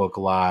Facebook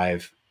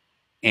Live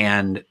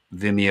and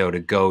Vimeo to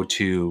go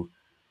to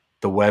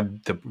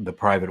the the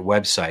private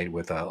website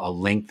with a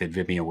link that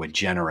Vimeo would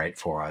generate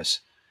for us.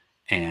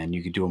 And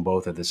you could do them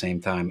both at the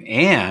same time.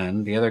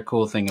 And the other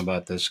cool thing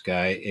about this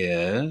guy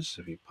is,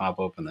 if you pop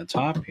open the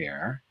top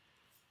here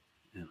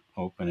and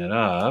open it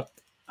up,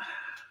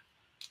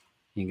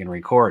 you can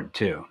record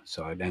too.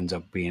 So it ends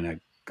up being a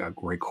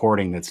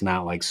recording that's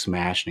not like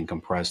smashed and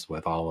compressed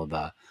with all of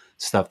the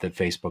stuff that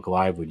Facebook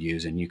Live would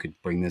use. And you could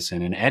bring this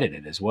in and edit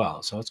it as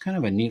well. So it's kind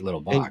of a neat little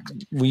box.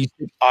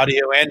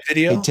 Audio and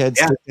video. Hey, Ted,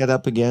 stick that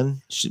up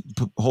again.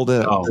 Hold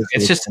it up. Oh,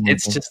 it's just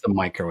the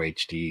micro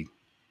HD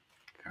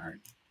card.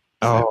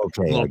 Oh,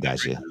 okay. I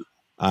got you.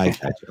 I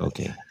got you.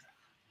 Okay.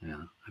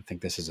 Yeah. I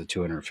think this is a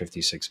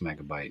 256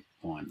 megabyte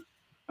one.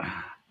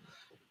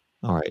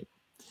 All right.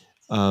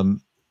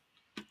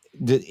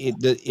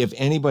 If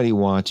anybody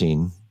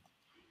watching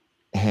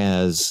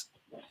has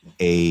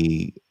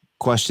a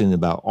question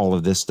about all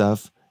of this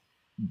stuff,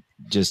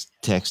 just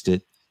text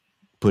it,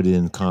 put it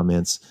in the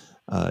comments.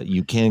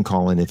 You can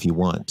call in if you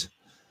want,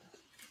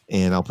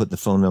 and I'll put the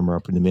phone number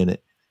up in a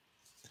minute.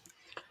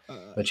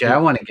 But yeah, I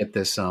want to get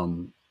this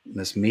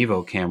this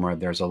Mevo camera.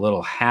 There's a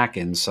little hack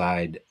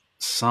inside,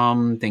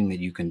 something that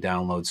you can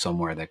download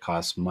somewhere that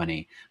costs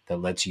money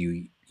that lets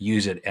you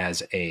use it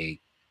as a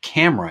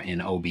camera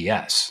in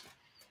OBS.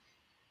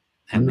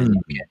 And then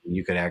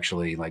you could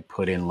actually like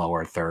put in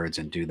lower thirds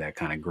and do that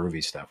kind of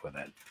groovy stuff with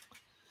it.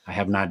 I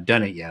have not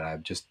done it yet.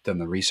 I've just done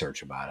the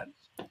research about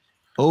it.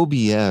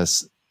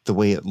 OBS, the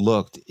way it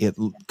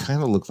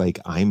kind of looked like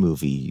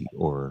iMovie,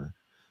 or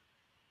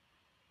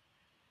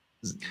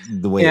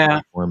the way it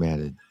was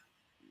formatted.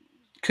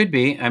 Could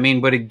be. I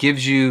mean, but it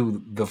gives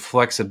you the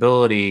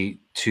flexibility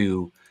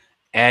to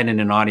add in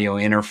an audio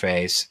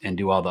interface and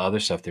do all the other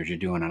stuff that you're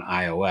doing on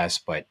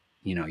iOS, but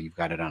you know, you've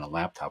got it on a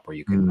laptop where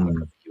you can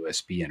hook up a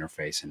USB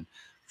interface and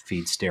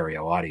feed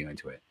stereo audio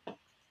into it.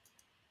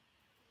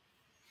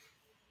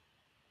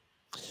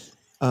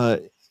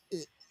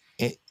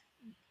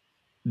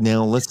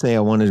 Now, let's say I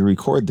wanted to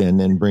record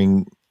then and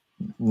bring,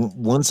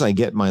 once I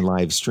get my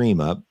live stream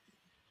up,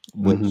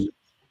 which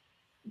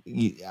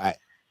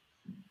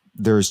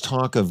there's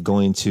talk of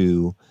going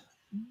to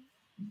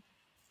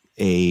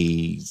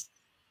a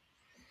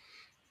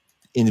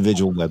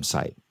individual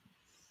website,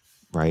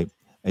 right?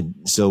 And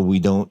so we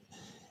don't,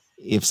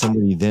 if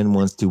somebody then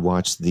wants to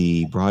watch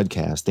the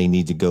broadcast, they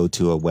need to go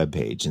to a web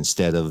page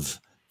instead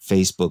of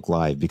Facebook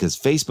Live, because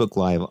Facebook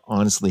Live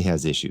honestly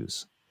has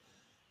issues.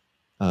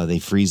 They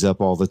freeze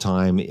up all the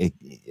time, and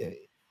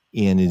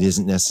it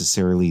isn't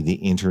necessarily the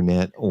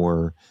internet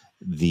or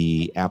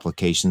the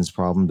applications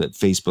problem, but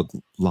Facebook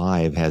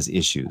Live has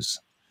issues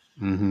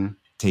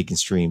taking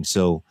streams.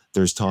 So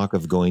there's talk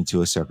of going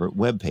to a separate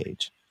web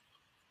page.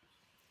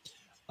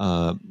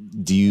 Do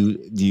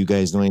you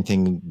guys know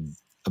anything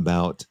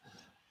about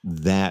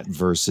that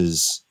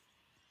versus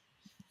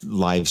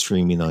live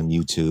streaming on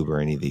YouTube or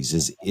any of these?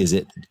 Is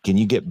it, can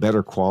you get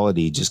better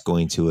quality just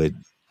going to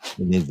an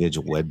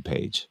individual web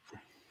page?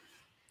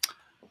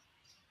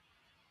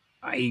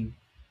 I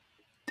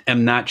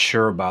am not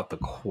sure about the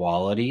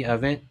quality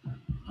of it.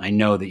 I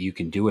know that you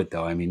can do it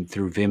though. I mean,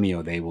 through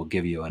Vimeo, they will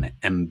give you an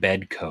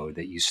embed code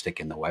that you stick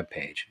in the web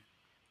page,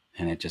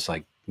 and it just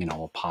like, you know,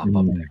 will pop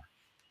up there.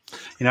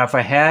 You know, if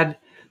I had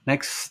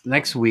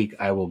next week,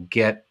 I will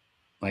get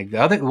like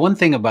one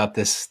thing about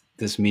this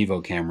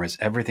Mevo camera is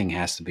everything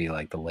has to be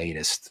like the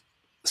latest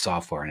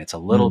software, and it's a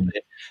little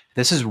bit.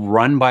 This is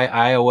run by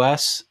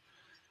iOS,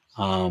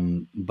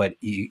 but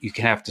you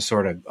can have to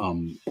sort of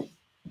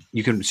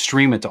you can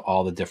stream it to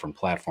all the different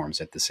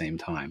platforms at the same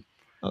time.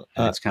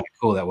 And it's kind of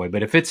cool that way.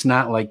 But if it's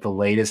not like the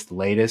latest,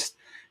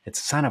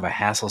 it's kind of a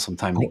hassle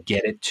sometimes to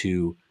get it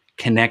to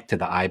connect to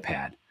the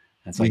iPad.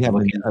 It's like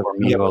looking for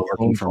Mevo.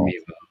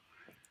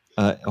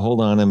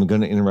 Hold on, I'm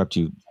going to interrupt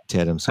you,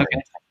 Ted. I'm sorry.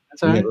 Okay.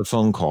 That's all right. We have a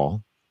phone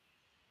call.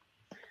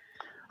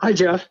 Hi,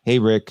 Jeff. Hey,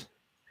 Rick.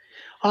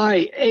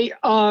 Hi. Hey,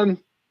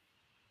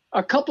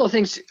 a couple of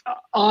things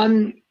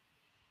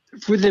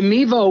for the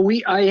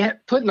Mevo. I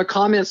put in the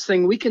comments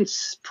thing. We can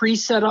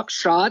pre-set up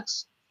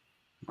shots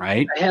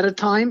right ahead of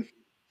time.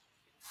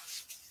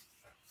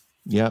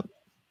 Yep.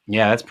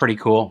 Yeah, that's pretty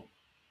cool.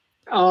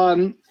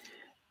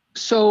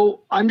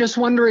 So I'm just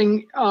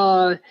wondering,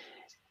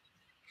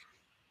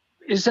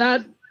 is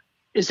that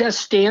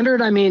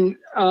standard? I mean,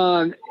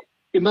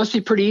 it must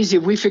be pretty easy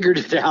if we figured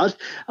it out.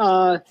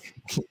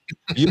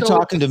 You're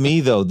talking to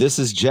me, though. This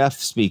is Jeff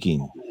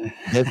speaking.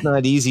 That's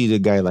not easy to a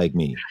guy like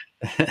me.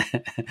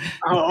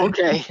 Oh,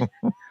 okay.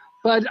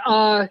 But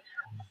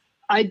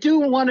I do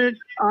want to.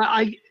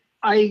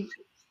 I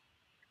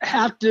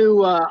have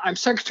to. I'm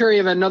secretary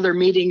of another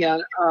meeting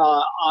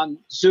on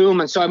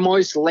Zoom, and so I'm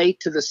always late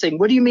to this thing.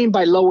 What do you mean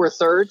by lower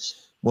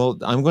thirds? Well,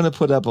 I'm going to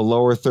put up a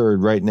lower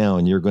third right now,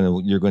 and you're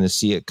going to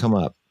see it come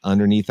up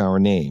underneath our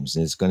names,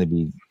 and it's going to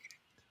be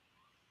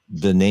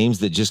the names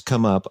that just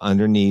come up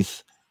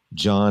underneath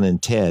John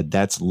and Ted.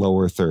 That's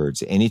lower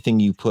thirds. Anything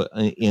you put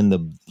in the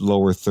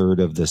lower third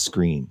of the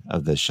screen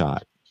of the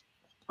shot.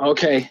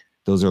 Okay.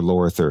 Those are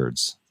lower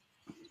thirds.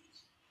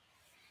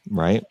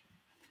 Right?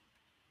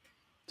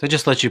 So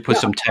just let you put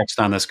some text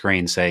on the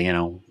screen, say, you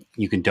know,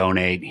 you can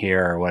donate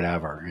here or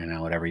whatever, you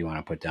know, whatever you want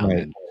to put down.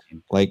 Right.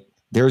 Like,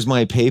 there's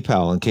my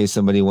PayPal in case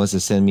somebody wants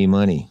to send me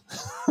money.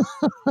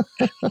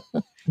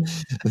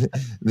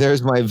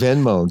 There's my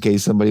Venmo in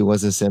case somebody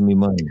wants to send me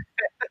money.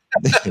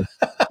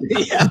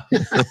 Yeah.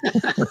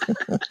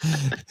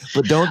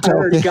 But don't tell. I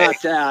already got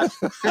that.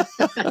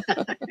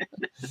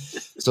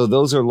 So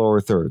those are lower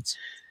thirds.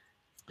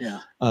 Yeah.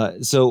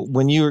 So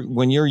when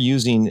you're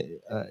using,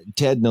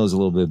 Ted knows a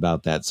little bit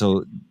about that.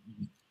 So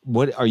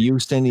what are you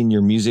sending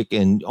your music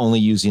and only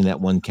using that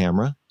one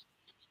camera?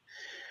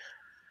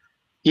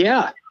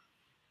 Yeah.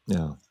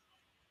 Yeah.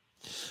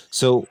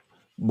 So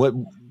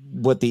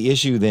what the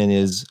issue then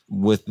is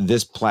with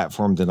this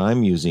platform that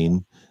I'm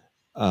using,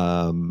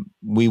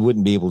 we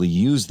wouldn't be able to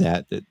use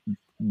that.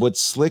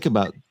 What's slick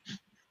about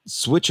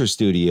Switcher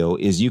Studio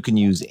is you can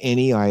use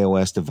any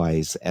iOS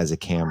device as a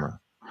camera.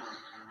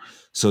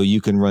 So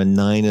you can run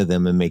 9 of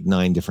them and make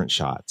 9 different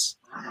shots.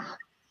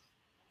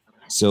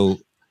 So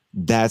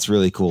that's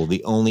really cool.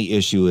 The only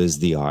issue is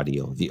the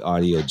audio. The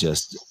audio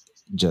just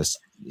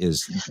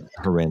is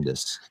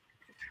horrendous.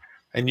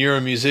 And you're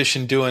a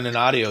musician doing an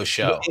audio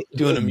show,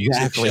 doing a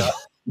music show.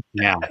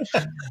 Yeah.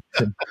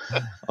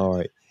 All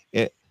right.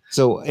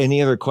 So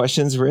any other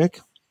questions, Rick?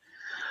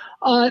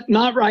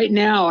 Not right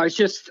now. I was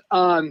just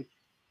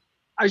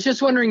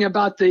wondering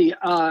about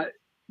the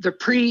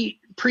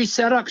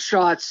pre-setup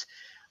shots,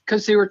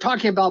 because they were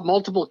talking about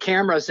multiple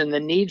cameras and the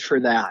need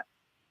for that.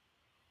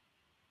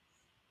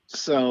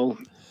 So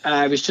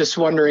I was just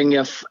wondering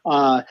if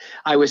I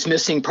was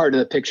missing part of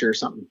the picture or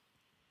something.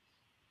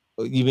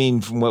 You mean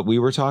from what we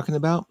were talking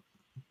about?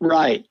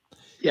 Right.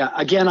 Yeah.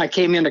 Again, I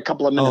came in a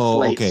couple of minutes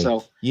late. Okay.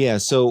 So yeah.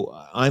 So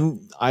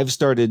I've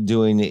started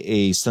doing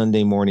a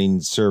Sunday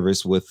morning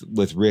service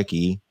with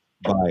Ricky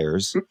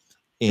Byers,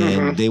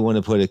 and they want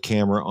to put a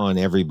camera on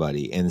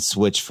everybody and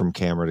switch from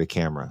camera to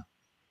camera.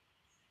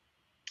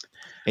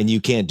 And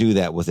you can't do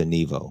that with a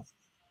Nevo.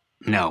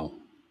 No.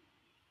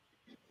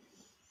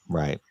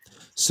 Right.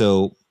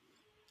 So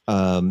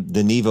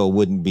the Nevo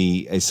wouldn't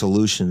be a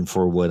solution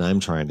for what I'm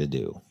trying to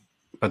do.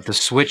 But the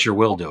switcher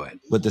will do it.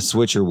 But the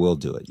switcher will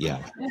do it,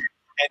 yeah.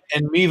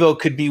 And Mevo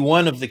could be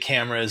one of the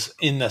cameras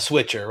in the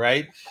switcher,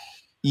 right?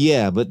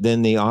 Yeah, but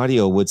then the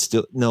audio would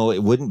still... No,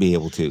 it wouldn't be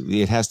able to.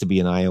 It has to be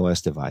an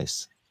iOS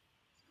device.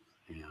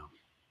 Yeah.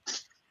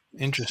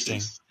 Interesting.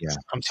 Yeah.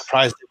 I'm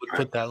surprised they would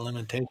put that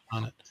limitation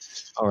on it.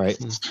 All right.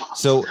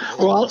 So...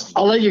 Well,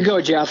 I'll let you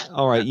go, Jeff.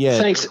 All right, yeah.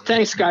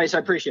 Thanks, guys. I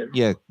appreciate it.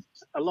 Yeah.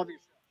 I love you.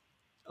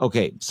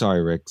 Okay.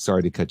 Sorry, Rick.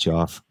 Sorry to cut you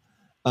off.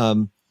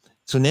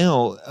 So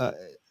now...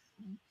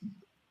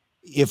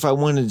 if I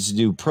wanted to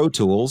do Pro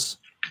Tools,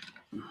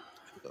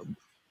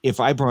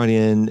 if I brought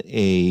in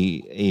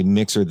a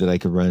mixer that I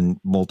could run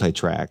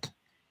multi-track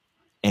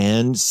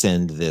and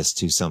send this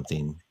to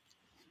something.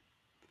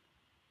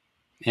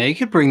 Yeah, you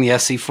could bring the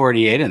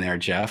SC48 in there,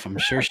 Jeff. I'm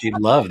sure she'd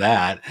love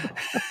that.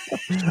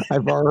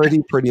 I've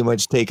already pretty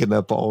much taken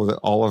up all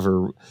of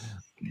her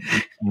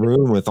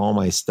room with all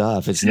my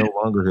stuff. It's no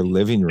longer her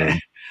living room.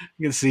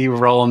 You can see you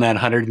rolling that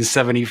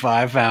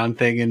 175-pound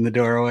thing in the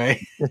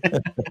doorway.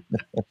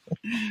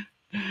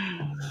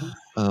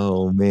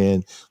 Oh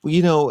man. Well,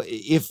 you know,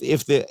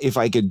 if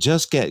I could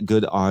just get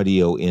good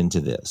audio into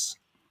this,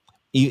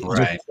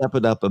 just step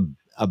it up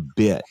a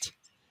bit,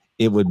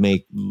 it would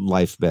make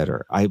life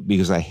better.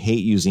 Because I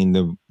hate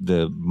using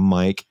the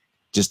mic,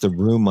 just the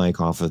room mic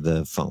off of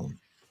the phone.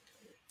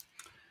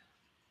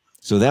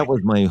 So that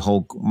was my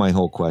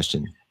whole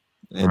question.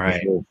 And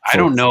right. I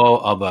don't know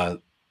of a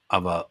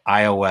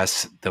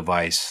iOS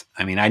device.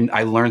 I mean,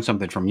 I learned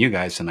something from you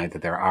guys tonight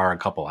that there are a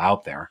couple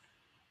out there.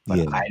 But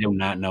yeah. I do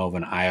not know of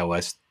an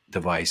iOS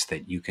device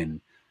that you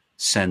can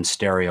send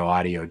stereo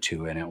audio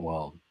to, and it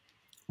will.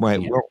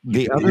 Right. Well,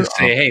 the other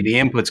say, hey, the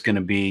input's going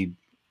to be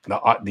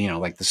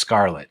like the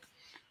Scarlett.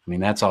 I mean,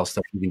 that's all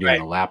stuff you can do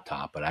on a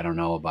laptop, but I don't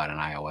know about an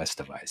iOS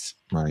device.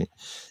 Right.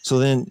 So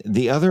then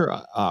the other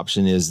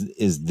option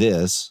is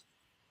this.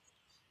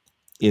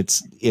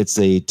 It's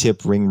a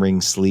tip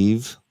ring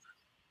sleeve.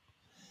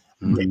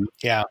 Mm-hmm.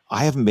 Yeah.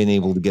 I haven't been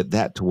able to get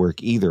that to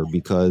work either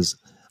because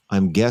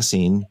I'm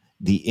guessing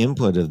the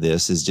input of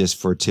this is just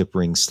for tip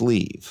ring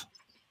sleeve.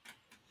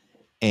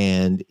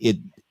 And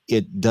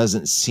it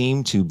doesn't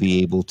seem to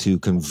be able to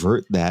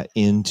convert that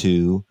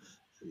into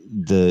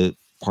the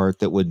part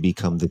that would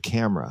become the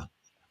camera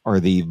or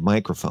the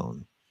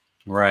microphone.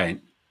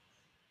 Right.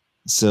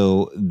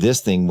 So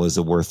this thing was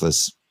a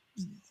worthless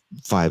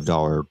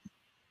 $5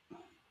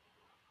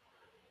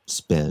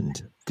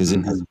 spend because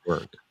it doesn't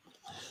work.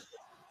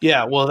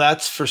 Yeah, well,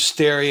 that's for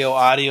stereo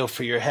audio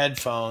for your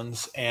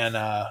headphones, and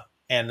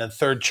the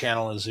third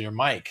channel is your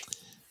mic.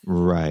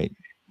 Right.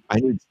 I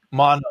need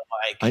mono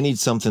mic. I need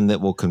something that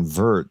will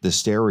convert the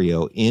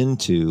stereo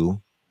into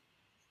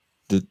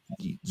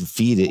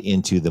feed it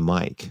into the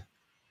mic.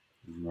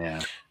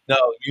 Yeah.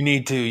 No, you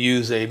need to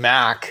use a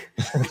Mac.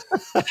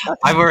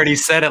 I've already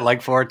said it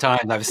like 4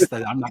 times.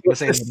 I'm not going to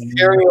say the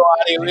stereo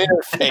audio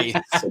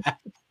interface.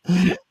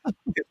 Is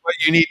what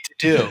you need to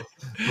do.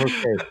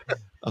 Okay.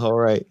 All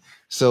right.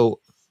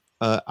 So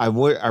I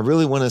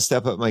really want to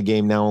step up my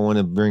game now. I want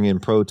to bring in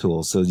Pro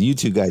Tools. So you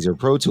two guys are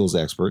Pro Tools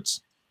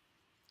experts.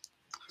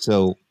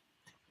 So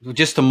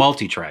just to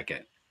multi-track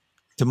it.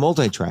 To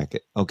multi-track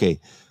it. Okay.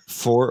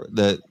 For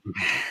the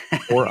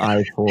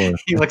 4i4.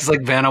 He looks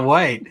like Vanna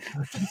White.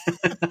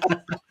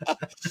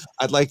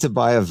 I'd like to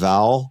buy a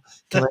vowel.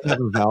 Can I have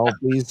a vowel,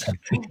 please?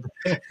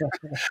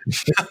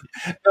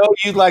 No,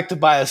 you'd like to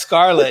buy a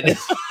Scarlett.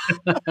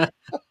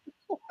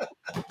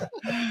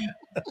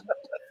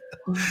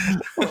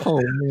 Oh,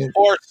 man.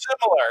 Or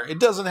similar. It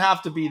doesn't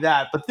have to be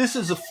that, but this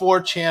is a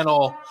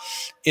 4-channel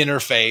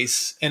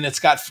interface, and it's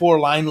got 4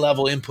 line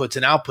level inputs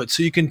and outputs,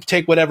 so you can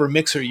take whatever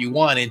mixer you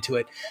want into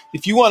it.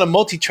 If you want to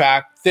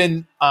multi-track,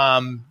 then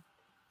I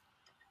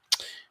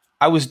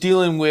was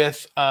dealing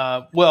with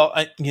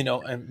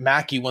and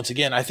Mackie, once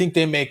again, I think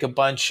they make a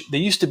bunch. They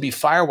used to be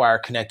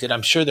FireWire connected.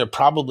 I'm sure they're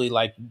probably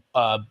like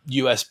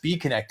USB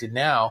connected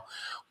now,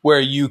 where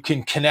you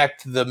can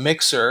connect the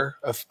mixer,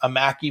 a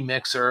Mackie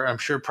mixer, I'm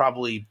sure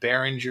probably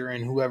Behringer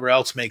and whoever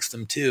else makes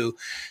them too,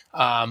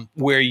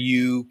 where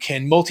you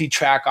can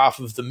multi-track off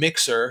of the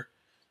mixer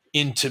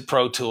into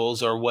Pro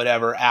Tools or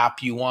whatever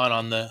app you want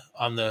on the.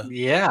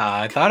 Yeah,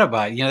 I thought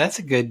about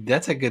it.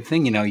 That's a good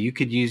thing. You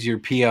could use your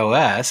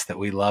POS that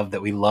we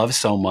love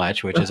so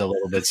much, which is a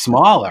little bit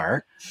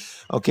smaller.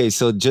 Okay,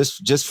 so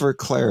just for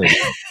clarity.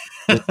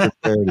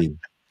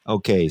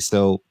 Okay,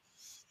 so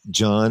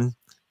John,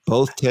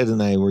 both Ted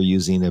and I were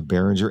using a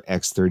Behringer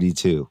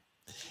X32,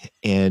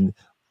 and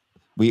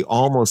we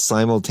almost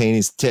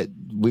simultaneously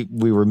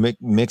we were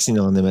mixing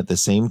on them at the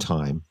same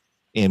time,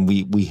 and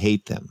we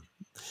hate them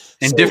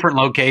in different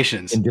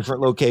locations. In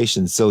different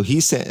locations. So he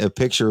sent a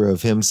picture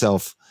of him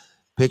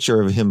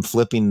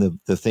flipping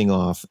the thing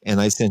off, and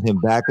I sent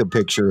him back a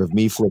picture of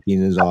me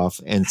flipping it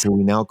off, and so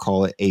we now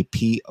call it a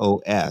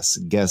POS.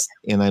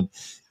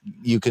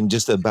 You can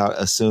just about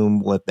assume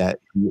what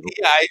that.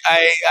 Yeah,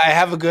 I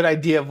have a good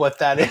idea of what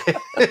that is.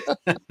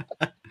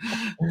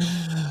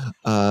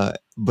 But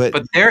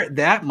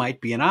that might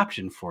be an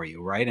option for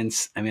you, right? And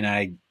I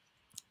mean,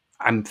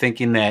 I'm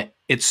thinking that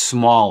it's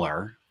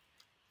smaller.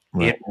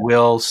 Right. It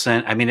will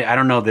send. I mean, I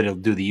don't know that it'll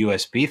do the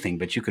USB thing,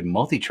 but you could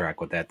multi-track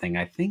with that thing,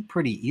 I think,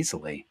 pretty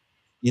easily.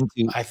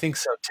 I think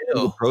so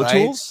too. Pro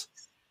Tools.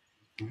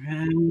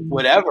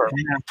 Whatever,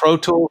 Pro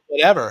Tools,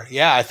 whatever.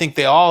 Yeah, I think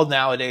they all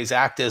nowadays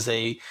act as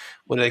a,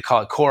 what do they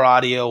call it, core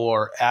audio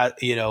or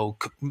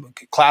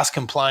class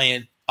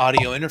compliant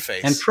audio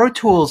interface. And Pro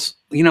Tools,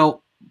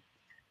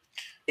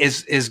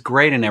 is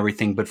great and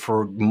everything, but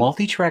for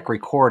multi-track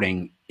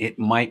recording, it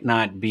might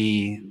not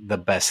be the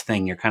best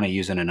thing. You're kind of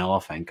using an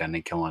elephant gun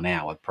to kill an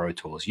ant with Pro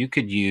Tools. You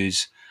could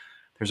use.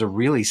 There's a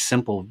really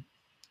simple,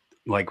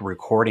 like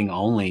recording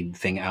only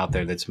thing out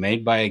there that's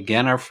made by,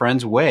 again, our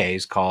friends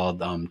Waze,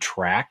 called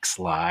Tracks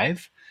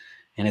Live.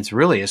 And it's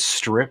really a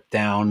stripped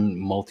down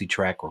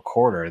multi-track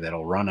recorder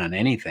that'll run on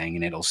anything,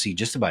 and it'll see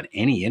just about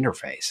any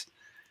interface.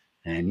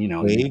 And,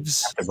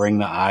 Waves. You have to bring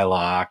the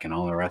iLock and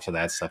all the rest of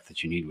that stuff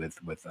that you need with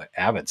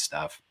Avid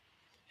stuff.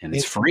 And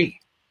it's free.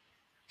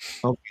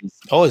 Okay.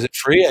 Oh, is it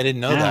free? I didn't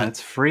know that.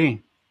 It's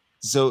free.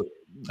 So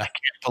I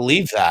can't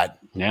believe that.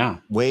 Yeah.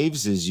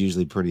 Waves is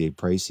usually pretty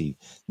pricey.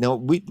 Now,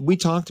 we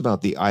talked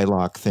about the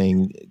iLock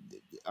thing.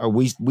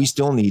 We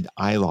still need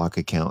iLock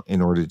account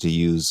in order to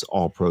use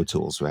all Pro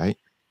Tools, right?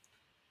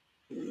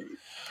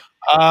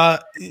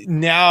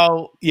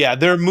 Now, yeah,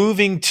 they're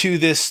moving to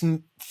this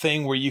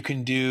thing where you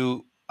can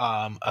do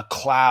a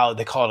cloud.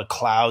 They call it a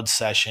cloud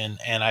session,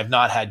 and I've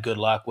not had good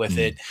luck with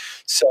it.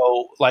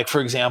 So, like, for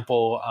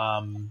example,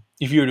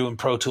 if you were doing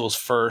Pro Tools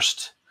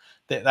first,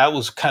 that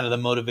was kind of the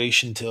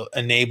motivation to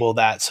enable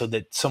that, so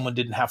that someone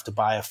didn't have to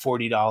buy a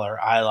 $40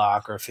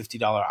 iLock or a $50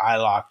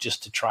 iLock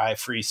just to try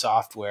free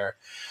software.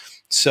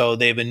 So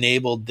they've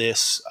enabled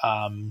this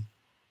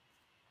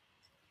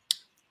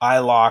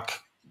iLock.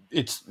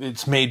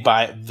 It's made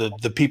by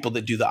the people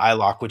that do the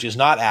iLock, which is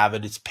not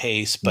Avid, it's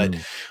Pace, but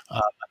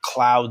a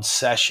cloud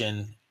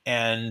session,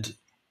 and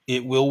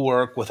it will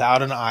work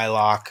without an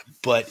iLock.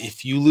 But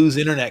if you lose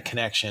internet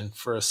connection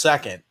for a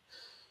second,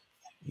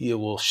 it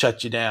will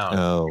shut you down.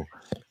 Oh,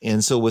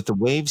 and so with the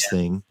Waves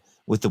thing,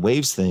 with the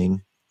Waves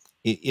thing,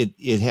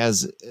 it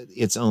has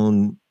its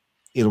own.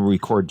 It'll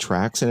record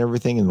tracks and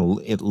everything,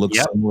 and it looks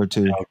similar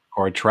to. It'll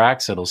record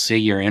tracks. It'll see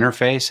your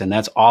interface, and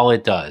that's all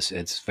it does.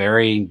 It's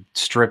very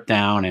stripped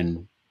down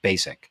and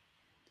basic.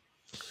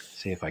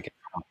 See if I can.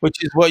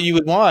 Which is what you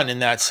would want in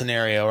that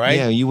scenario, right?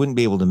 Yeah, you wouldn't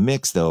be able to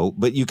mix though,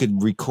 but you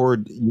could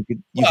record. You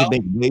could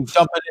make waves.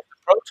 Dump it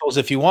into Pro Tools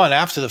if you want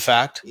after the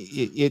fact.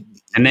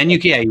 And then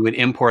you would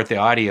import the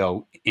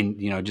audio in,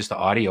 just the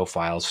audio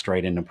files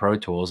straight into Pro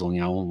Tools, and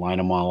line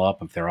them all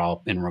up if they're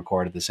all in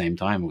record at the same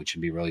time, which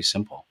should be really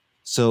simple.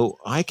 So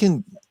I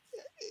can.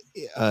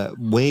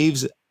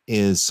 Waves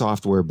is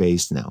software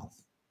based now.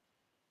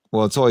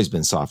 Well, it's always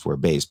been software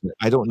based, but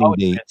I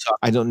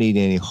don't need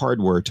any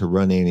hardware to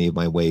run any of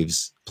my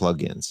Waves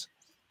plugins.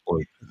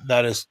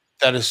 That is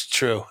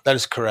true. That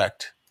is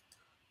correct.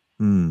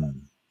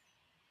 You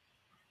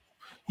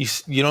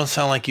don't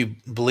sound like you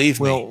believe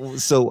me. Well,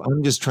 so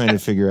I'm just trying to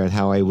figure out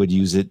how I would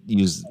use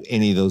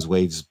any of those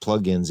Waves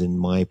plugins in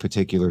my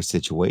particular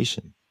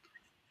situation.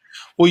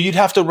 Well, you'd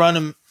have to run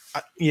them,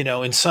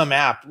 in some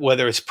app,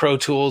 whether it's Pro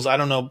Tools. I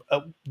don't know.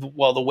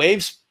 Well, the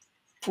Waves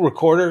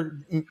recorder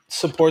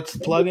supports the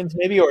plugins,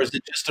 maybe, or is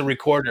it just a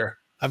recorder?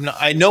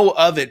 I know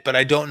of it, but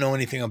I don't know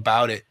anything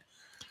about it.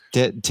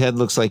 Ted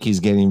looks like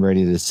he's getting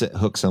ready to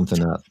hook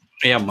something up.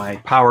 Yeah, my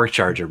power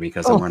charger,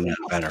 because I'm running out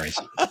of batteries.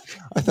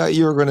 I thought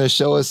you were going to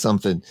show us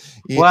something.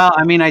 Well,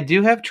 I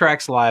do have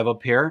Tracks Live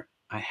up here.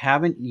 I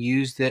haven't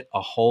used it a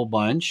whole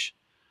bunch.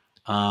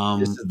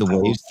 This is the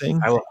Waves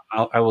thing?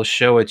 I will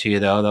show it to you,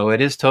 though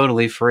it is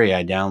totally free.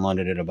 I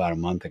downloaded it about a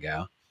month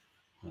ago.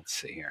 Let's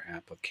see here.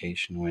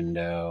 Application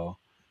window.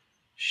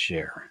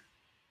 Share.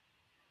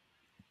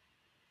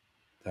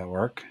 Does that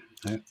work?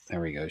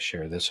 There we go.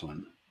 Share this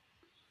one.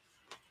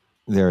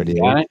 There it is.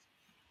 Got it?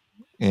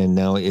 And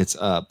now it's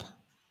up.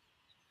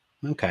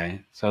 Okay.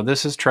 So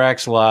this is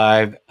Tracks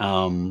Live.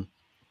 Can't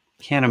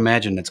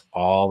imagine it's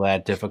all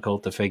that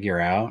difficult to figure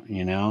out.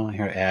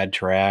 Here, add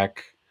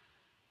track.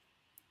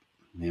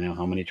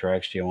 How many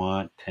tracks do you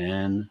want?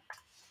 10.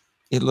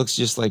 It looks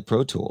just like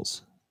Pro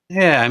Tools.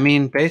 Yeah,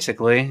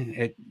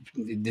 basically,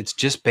 it's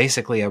just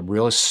basically a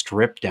real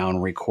stripped down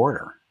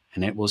recorder,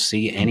 and it will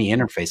see any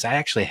interface. I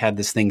actually had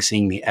this thing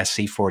seeing the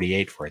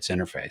SC48 for its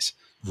interface.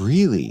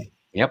 Really?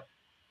 Yep.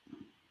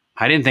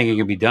 I didn't think it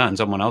could be done.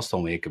 Someone else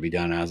told me it could be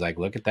done. I was like,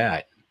 look at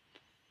that.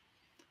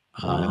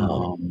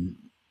 Wow.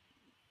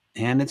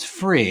 And it's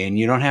free, and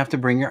you don't have to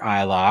bring your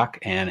iLock,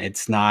 and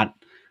it's not,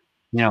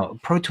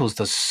 Pro Tools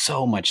does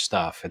so much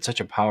stuff. It's such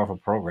a powerful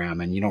program,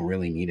 and you don't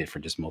really need it for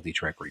just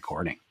multi-track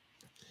recording.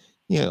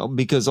 Yeah,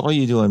 because all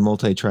you do on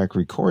multi-track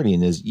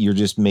recording is you're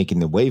just making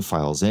the WAV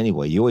files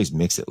anyway. You always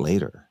mix it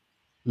later.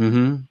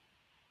 Mm-hmm.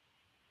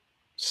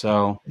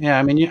 So, yeah,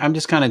 I'm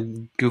just kind of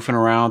goofing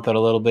around with it a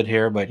little bit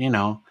here, but,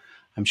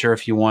 I'm sure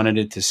if you wanted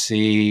it to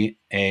see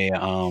a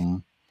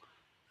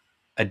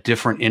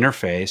different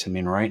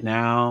interface, right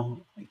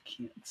now, I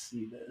can't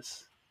see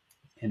this.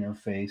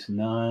 Interface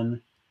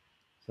none.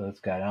 So it's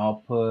got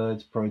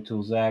outputs, Pro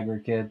Tools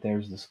aggregate.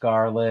 There's the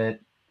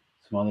Scarlett.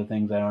 Some other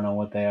things I don't know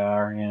what they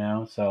are,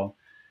 So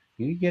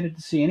you can get it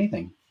to see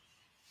anything.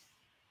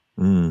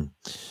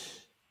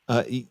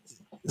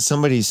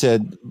 Somebody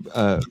said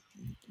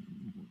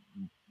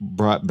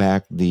brought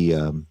back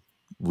the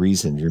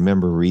Reason. You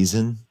remember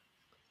Reason?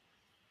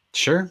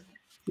 Sure.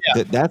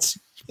 Yeah. That's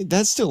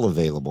still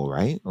available,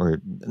 right?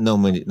 Or not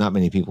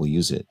many people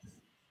use it.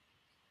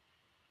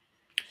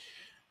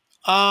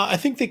 I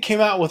think they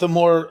came out with a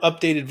more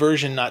updated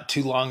version not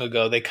too long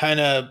ago.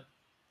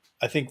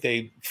 I think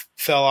they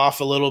fell off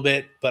a little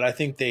bit, but I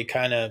think they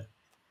kind of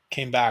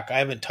came back. I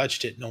haven't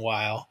touched it in a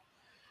while.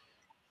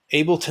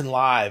 Ableton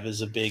Live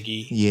is a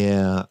biggie.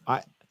 Yeah.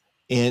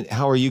 And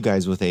how are you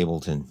guys with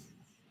Ableton?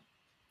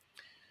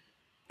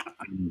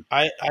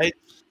 I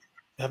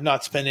have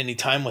not spent any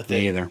time with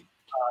it either.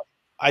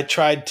 I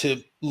tried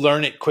to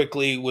learn it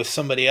quickly with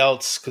somebody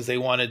else because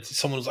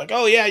someone was like,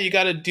 oh yeah, you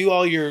got to do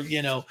all your,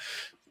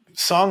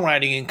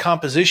 songwriting and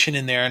composition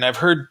in there. And I've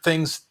heard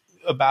things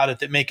about it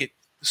that make it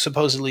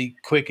supposedly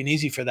quick and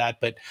easy for that.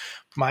 But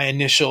my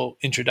initial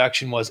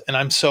introduction was, and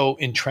I'm so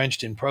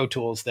entrenched in Pro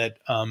Tools that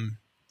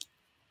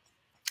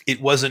it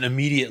wasn't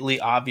immediately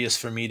obvious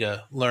for me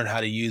to learn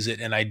how to use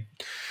it. And I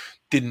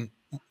didn't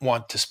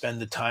want to spend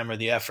the time or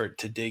the effort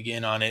to dig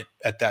in on it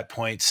at that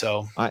point.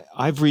 So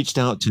I've reached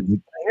out to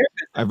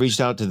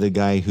the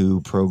guy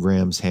who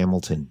programs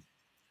Hamilton,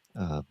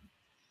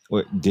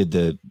 or did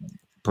the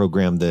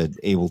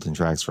Ableton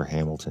tracks for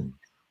Hamilton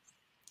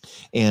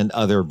and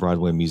other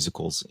Broadway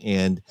musicals.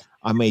 And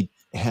I may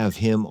have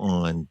him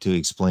on to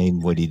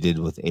explain what he did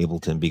with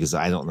Ableton because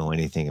I don't know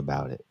anything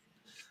about it.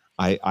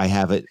 I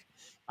have it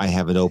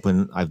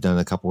open. I've done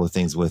a couple of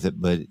things with it,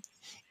 but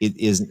it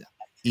is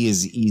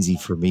easy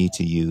for me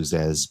to use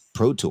as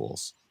Pro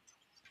Tools.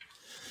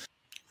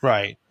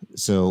 Right.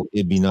 So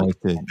it'd be nice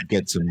to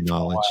get some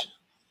knowledge.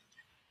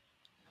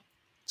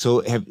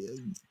 So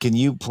can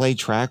you play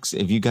tracks?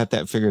 Have you got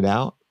that figured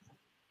out?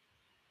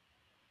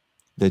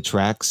 The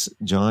tracks,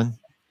 John?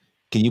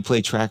 Can you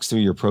play tracks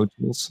through your Pro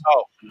Tools?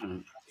 Oh,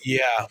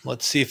 Yeah,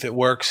 let's see if it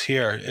works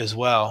here as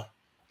well.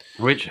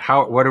 What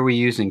are we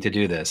using to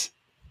do this?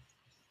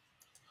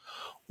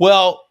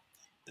 Well,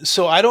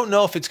 so I don't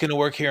know if it's going to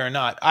work here or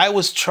not. I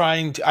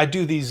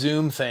do these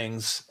Zoom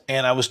things,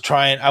 and I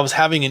was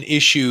having an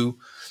issue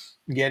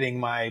getting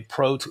my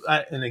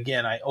and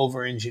again, I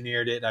over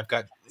engineered it. I've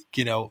got,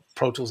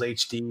 Pro Tools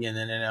HD and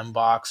then an M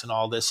box and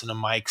all this and a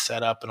mic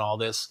setup and all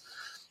this.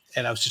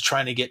 And I was just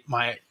trying to get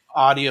my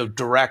audio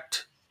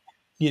direct,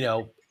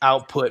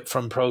 output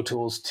from Pro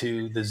Tools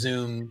to the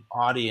Zoom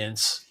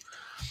audience.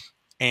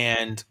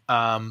 And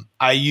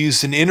I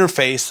used an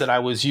interface that I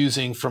was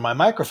using for my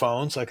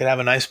microphone, so I could have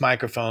a nice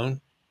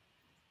microphone.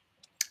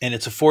 And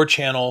it's a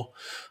 4-channel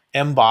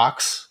M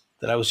box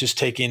that I was just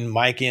taking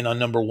mic in on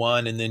number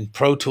 1, and then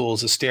Pro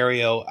Tools, a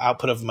stereo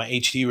output of my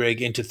HD rig,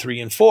 into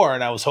 3 and 4.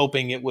 And I was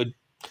hoping it would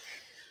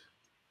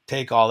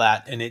take all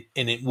that, and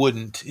it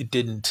wouldn't. It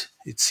didn't.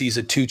 It sees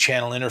a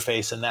 2-channel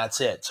interface, and that's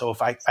it. So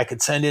if I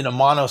could send in a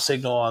mono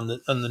signal on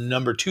the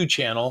number 2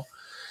 channel,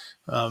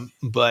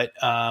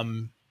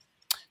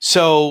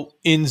 so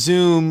in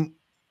Zoom,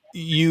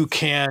 you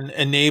can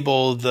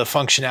enable the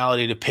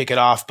functionality to pick it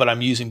off, but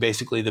I'm using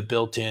basically the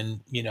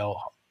built-in,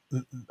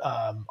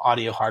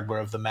 audio hardware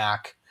of the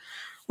Mac,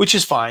 which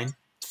is fine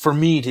for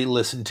me to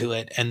listen to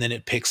it, and then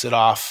it picks it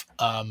off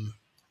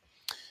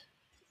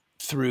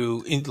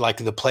through, like,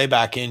 the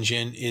playback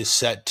engine is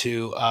set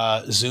to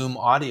Zoom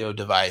audio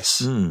device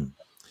from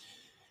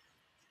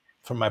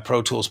my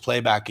Pro Tools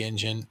playback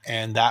engine,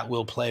 and that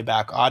will play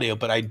back audio.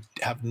 But I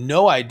have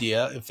no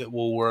idea if it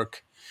will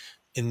work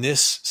in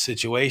this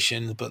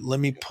situation. But let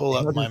me pull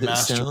up my master. How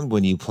does it sound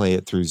when you play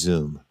it through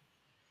Zoom?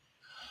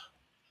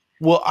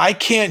 Well, I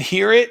can't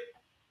hear it,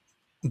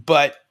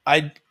 but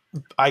I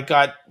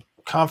got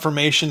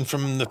confirmation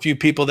from the few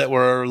people that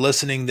were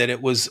listening that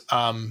it was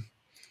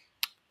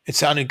it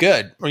sounded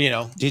good. Or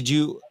Did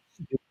you?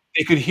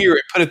 They could hear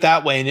it, put it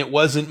that way, and it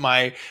wasn't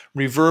my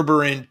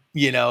reverberant,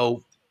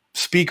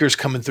 speakers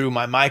coming through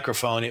my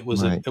microphone. It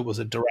was Right. it was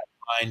a direct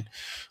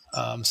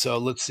line. So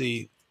let's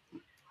see.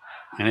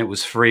 And it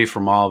was free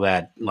from all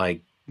that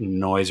like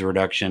noise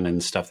reduction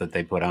and stuff that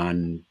they put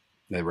on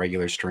the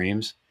regular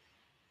streams.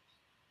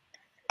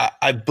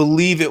 I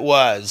believe it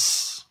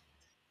was,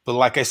 but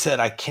like I said,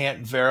 I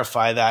can't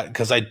verify that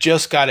because I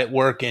just got it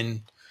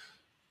working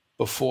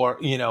before,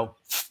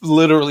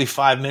 literally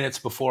 5 minutes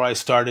before I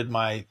started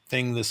my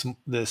thing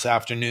this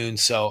afternoon.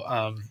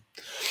 So,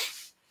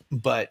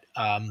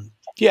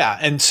 yeah.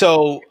 And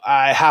so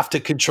I have to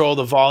control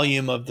the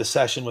volume of the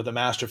session with a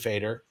master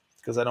fader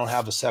because I don't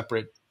have a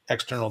separate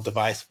external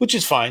device, which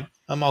is fine.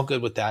 I'm all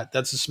good with that.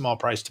 That's a small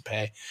price to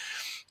pay,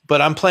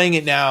 but I'm playing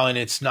it now and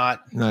it's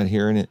not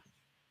hearing it.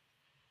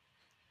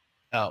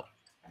 Oh,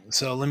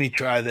 so let me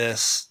try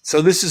this.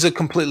 So this is a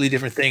completely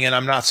different thing, and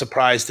I'm not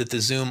surprised that the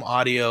Zoom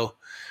audio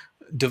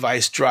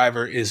device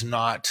driver is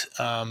not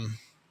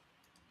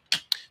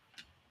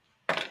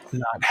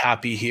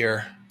happy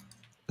here.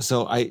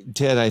 So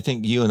Ted, I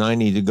think you and I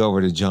need to go over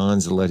to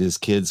John's and let his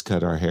kids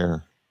cut our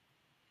hair.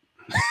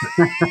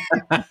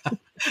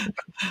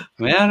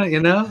 Man,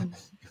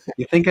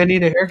 you think I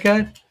need a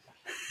haircut?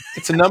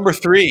 It's a number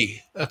 3.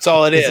 That's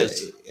all it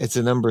is. It's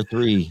a number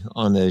 3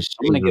 on the shaver.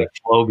 I'm going to get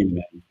a Flowbee,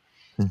 man.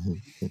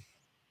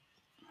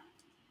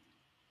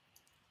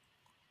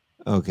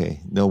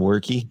 Okay, no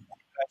worky.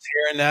 That's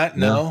hearing that?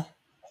 No.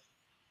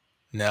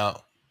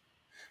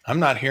 I'm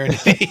not hearing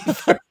it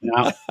either.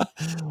 No.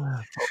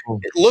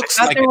 It looks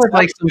like there was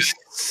like some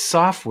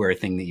software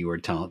thing that you were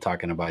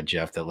talking about,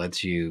 Jeff, that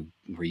lets you,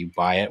 where you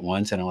buy it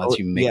once and it lets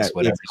you mix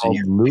whatever's in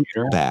your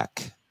computer.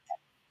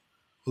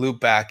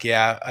 Loopback,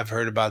 yeah, I've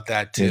heard about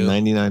that too.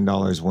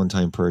 $99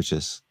 one-time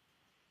purchase.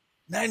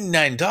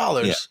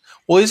 $99. Yeah.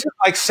 Well, isn't it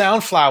like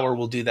Soundflower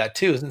will do that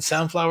too? Isn't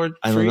Soundflower free?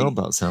 I don't know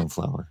about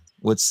Soundflower.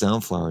 What's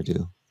Soundflower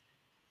do?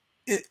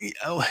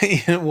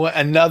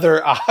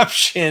 Another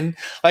option,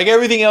 like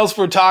everything else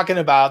we're talking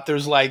about.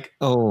 There's like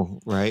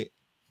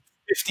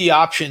 50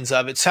 options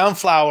of it.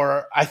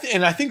 Soundflower, I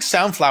think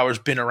Soundflower's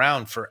been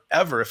around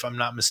forever, if I'm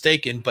not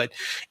mistaken. But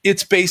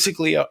it's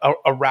basically a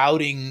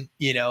routing,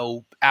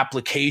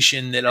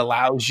 application that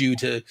allows you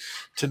to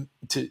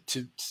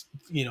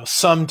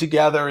sum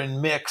together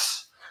and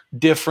mix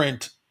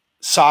different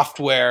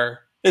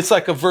software. It's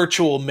like a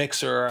virtual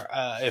mixer,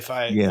 if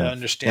I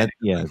understand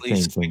it correctly.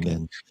 Same thing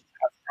then.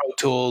 Pro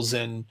Tools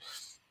and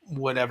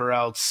whatever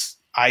else,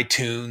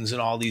 iTunes and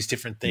all these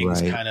different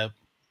things kind of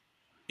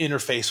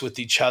interface with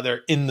each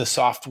other in the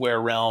software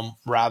realm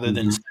rather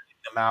than sending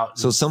them out.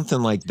 So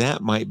something like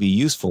that might be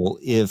useful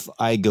if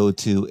I go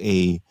to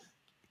a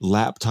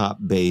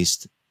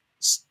laptop-based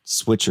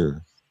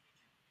switcher.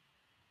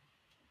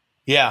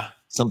 Yeah.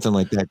 Something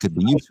like that could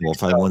be useful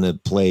if I want to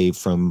play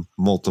from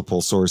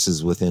multiple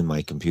sources within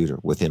my computer,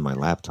 within my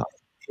laptop.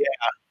 Yeah,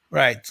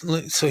 right.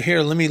 So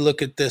here, let me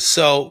look at this.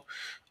 So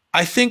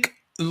I think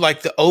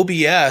like the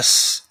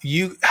OBS,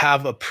 you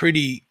have a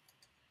pretty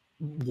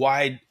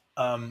wide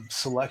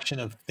selection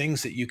of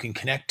things that you can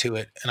connect to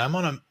it. And I'm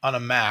on a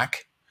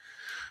Mac.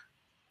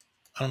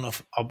 I don't know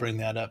if I'll bring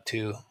that up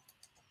too.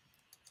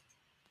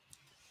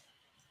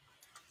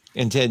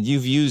 And Ted,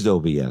 you've used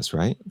OBS,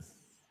 right?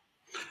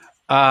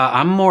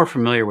 I'm more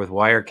familiar with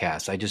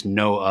Wirecast. I just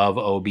know of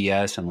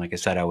OBS, and like I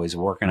said, I was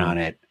working on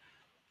it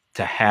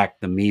to hack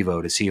the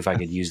Mevo to see if I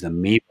could use the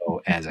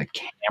Mevo as a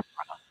camera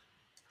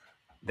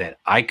that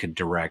I could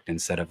direct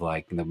instead of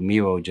like the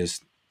Mevo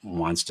just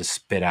wants to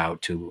spit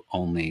out to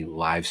only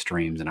live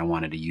streams, and I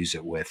wanted to use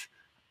it with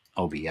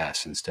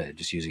OBS instead of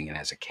just using it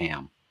as a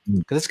cam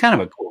because it's kind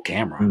of a cool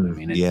camera. I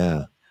mean,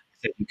 Yeah.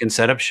 You can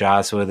set up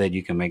shots with it.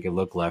 You can make it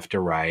look left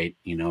or right.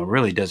 You know, it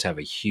really does have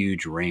a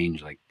huge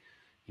range, like,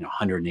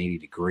 180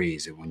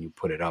 degrees when you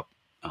put it up.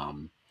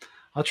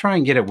 I'll try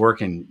and get it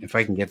working if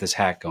I can get this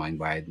hack going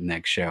by the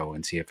next show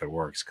and see if it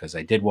works. Because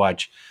I did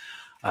watch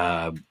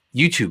a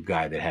YouTube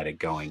guy that had it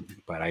going,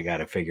 but I got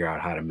to figure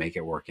out how to make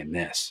it work in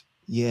this.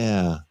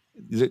 Yeah.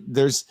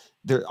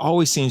 There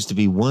always seems to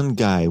be one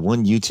guy,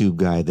 one YouTube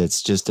guy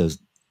that's just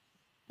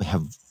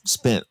have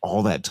spent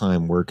all that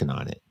time working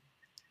on it.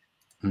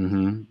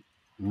 Mm-hmm.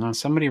 Well,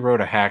 somebody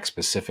wrote a hack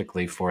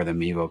specifically for the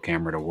Mevo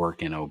camera to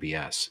work in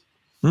OBS.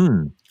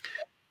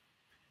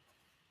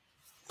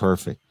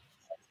 Perfect.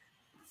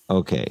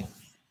 Okay.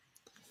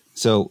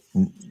 So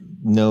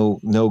no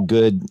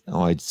good.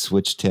 Oh, I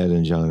switched Ted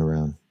and John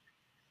around.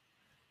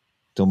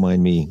 Don't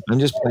mind me. I'm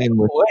just playing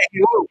with.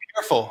 Whoa,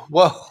 careful.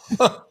 Whoa.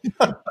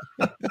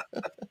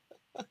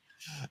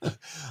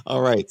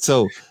 All right.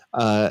 So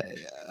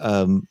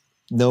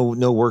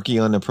no working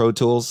on the Pro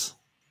Tools.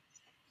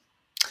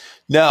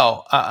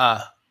 No.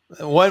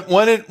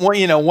 One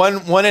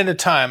at a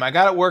time. I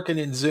got it working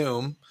in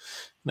Zoom,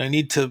 and I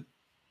need to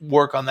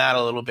work on that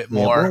a little bit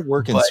more. It won't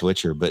work in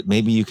Switcher, but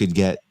maybe you could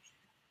get.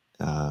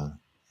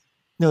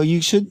 No,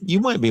 you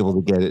might be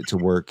able to get it to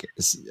work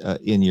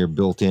in your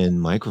built-in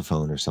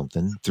microphone or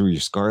something through your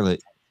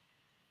Scarlett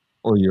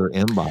or your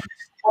MBox.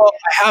 Well,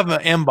 I have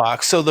an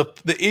MBox, so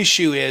the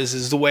issue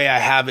is the way I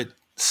have it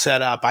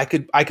set up. I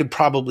could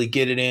probably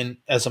get it in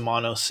as a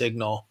mono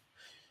signal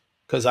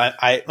because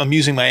I'm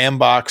using my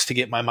MBox to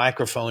get my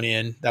microphone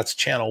in. That's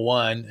channel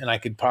 1, and I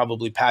could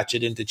probably patch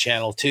it into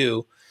channel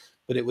 2,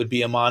 but it would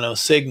be a mono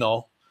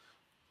signal.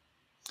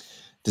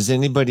 Does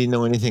anybody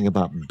know anything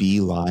about Be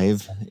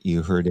Live?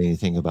 You heard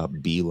anything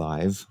about Be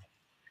Live?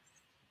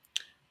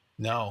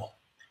 No.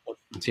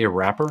 Is he a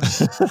rapper?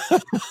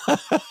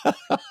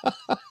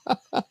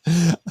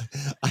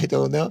 I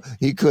don't know.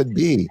 He could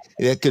be.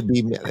 That could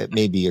be.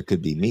 Maybe it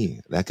could be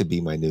me. That could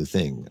be my new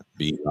thing.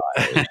 Be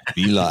Live.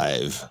 Be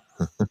Live.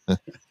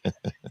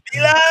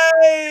 Be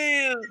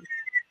Live.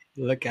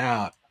 Look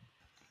out.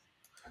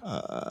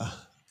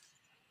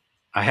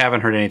 I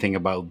haven't heard anything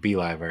about Be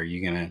Live. Are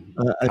you gonna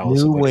a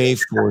new way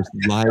for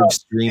live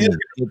streaming?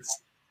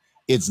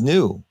 It's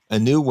new. A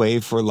new way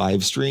for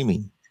live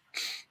streaming.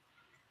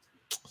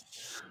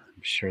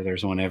 I'm sure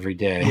there's one every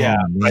day. Yeah,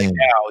 right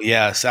now.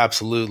 Yes,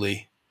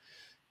 absolutely.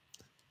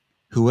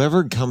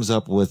 Whoever comes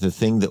up with a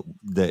thing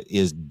that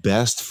is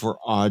best for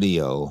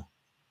audio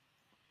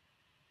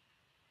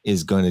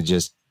is going to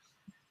just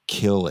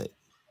kill it.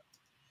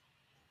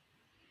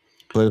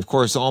 But of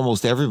course,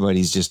 almost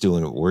everybody's just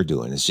doing what we're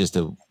doing. It's just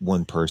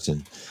one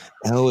person.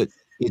 Oh,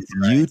 it's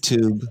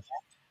YouTube.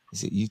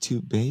 Is it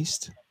YouTube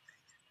based?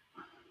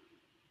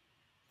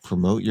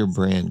 Promote your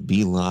brand.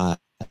 Be Live.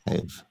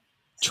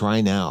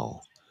 Try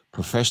now.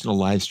 Professional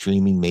live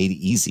streaming made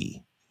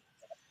easy.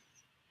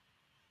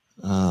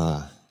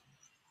 The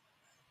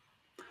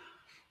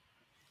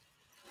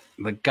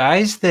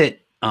guys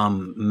that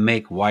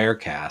make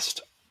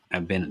Wirecast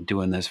have been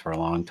doing this for a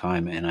long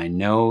time, and I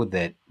know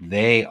that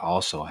they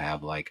also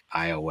have like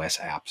iOS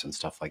apps and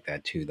stuff like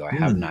that too, though I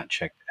have not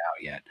checked it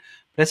out yet.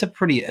 But it's a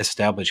pretty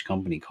established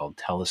company called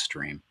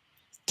Telestream.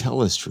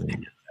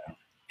 Telestream.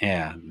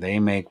 Yeah, they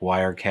make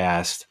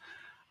Wirecast.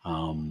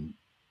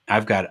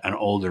 I've got an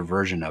older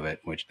version of it,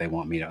 which they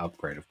want me to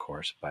upgrade, of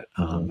course. But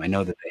I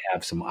know that they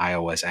have some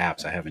iOS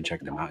apps. I haven't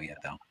checked them out yet,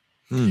 though.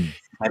 I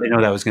didn't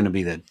know that was going to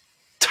be the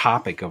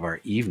topic of our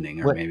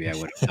evening, or maybe I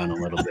would have done a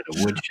little bit of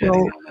woodshedding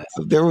on this.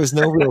 There was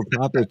no real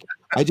topic.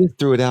 I just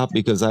threw it out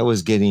because I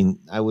was getting.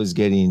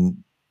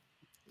 And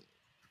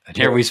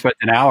here we spent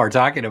an hour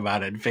talking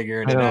about it and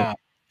figuring it out.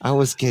 I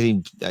was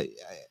getting.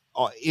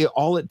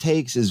 All it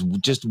takes is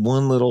just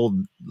one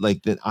little,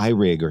 like the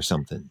iRig or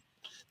something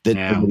that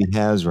nobody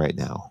has right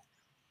now.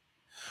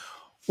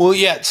 Well,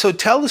 yeah. So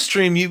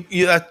Telestream,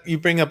 you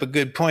bring up a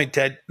good point,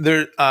 Ted.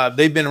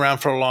 They've been around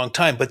for a long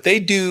time, but they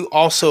do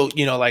also,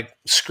 like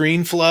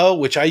ScreenFlow,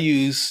 which I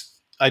use.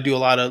 I do a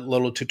lot of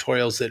little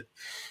tutorials that,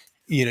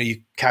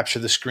 you capture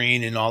the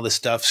screen and all this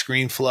stuff,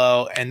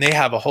 ScreenFlow, and they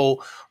have a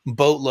whole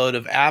boatload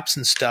of apps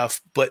and stuff.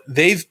 But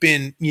they've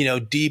been,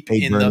 deep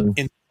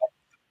in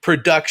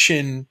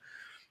production,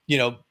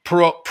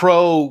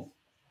 pro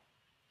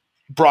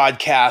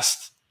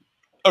broadcast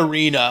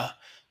arena.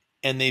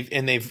 And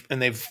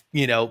they've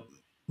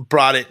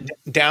brought it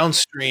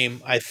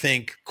downstream, I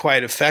think,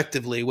 quite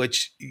effectively,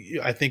 which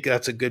I think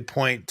that's a good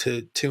point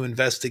to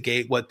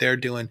investigate what they're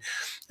doing.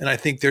 And I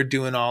think they're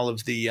doing all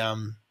of the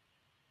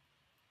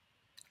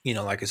you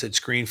know, like I said,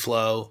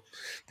 ScreenFlow.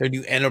 They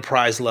do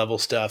enterprise level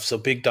stuff, so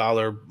big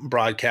dollar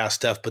broadcast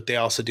stuff, but they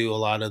also do a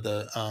lot of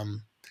the,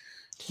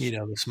 you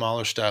know, the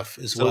smaller stuff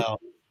as well.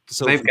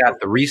 So they've got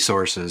the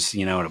resources,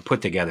 you know, to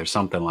put together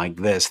something like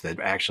this that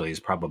actually is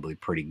probably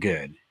pretty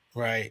good.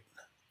 Right.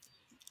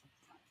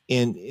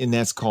 And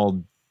that's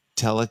called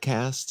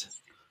Telecast?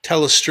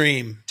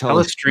 Telestream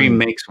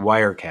makes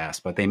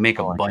Wirecast, but they make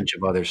a bunch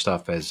of other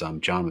stuff, as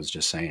John was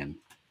just saying.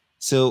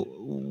 So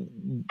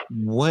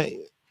what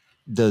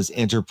does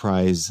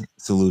enterprise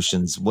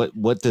solutions,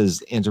 what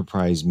does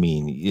enterprise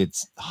mean?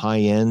 It's high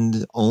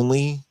end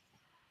only?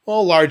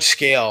 Well, large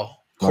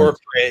scale,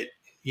 corporate,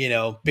 you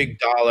know, big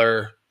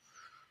dollar,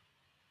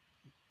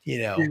 you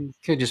know. It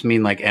could just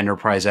mean like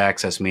enterprise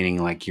access,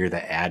 meaning like you're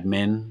the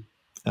admin.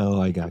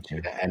 Oh, I got you.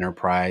 You're the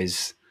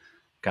enterprise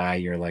guy.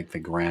 You're like the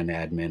grand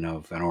admin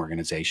of an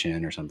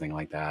organization or something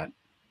like that.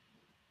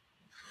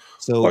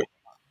 So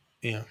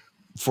yeah,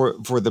 for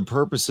the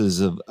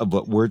purposes of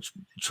what we're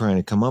trying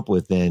to come up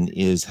with then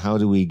is how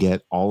do we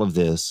get all of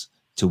this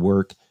to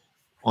work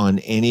on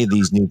any of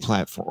these new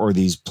platform or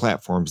these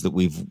platforms that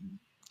we've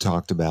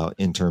talked about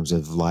in terms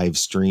of live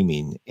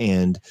streaming.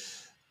 And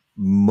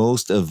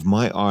most of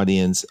my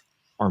audience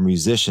are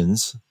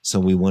musicians, so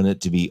we want it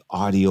to be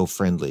audio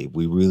friendly.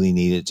 We really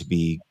need it to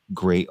be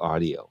great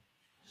audio.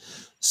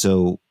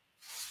 So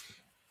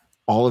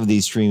all of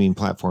these streaming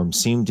platforms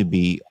seem to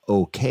be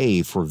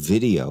okay for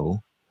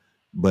video,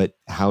 but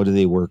how do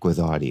they work with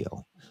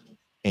audio?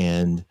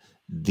 And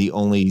the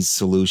only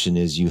solution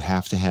is you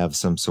have to have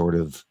some sort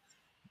of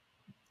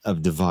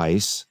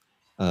device,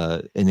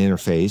 an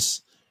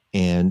interface.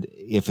 And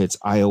if it's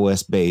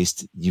iOS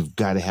based, you've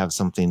got to have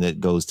something that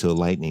goes to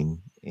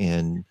Lightning,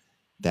 and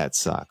that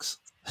sucks.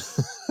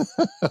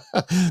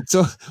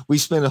 So we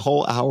spent a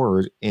whole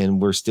hour and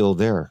we're still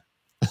there.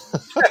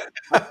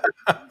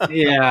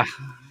 Yeah.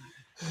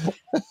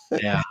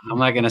 Yeah. I'm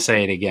not going to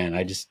say it again.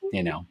 I just,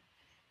 you know,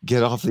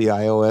 get off the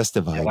iOS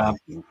device.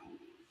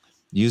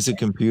 Use a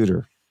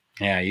computer.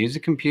 Yeah, use a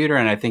computer,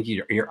 and I think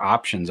your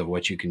options of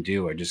what you can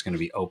do are just going to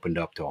be opened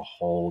up to a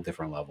whole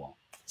different level.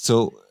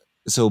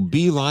 So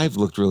Be Live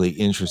looked really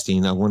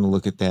interesting. I want to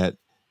look at that.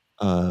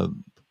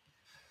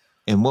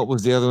 And what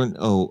was the other one?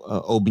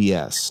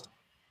 OBS.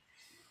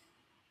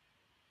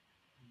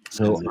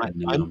 So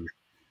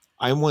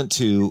I want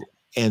to,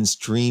 and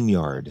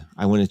StreamYard.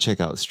 I want to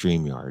check out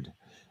StreamYard.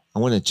 I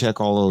want to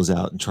check all those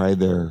out and try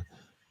their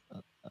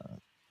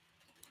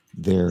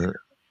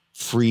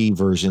free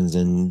versions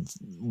and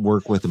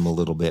work with them a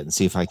little bit and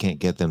see if I can't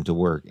get them to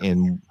work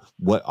and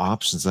what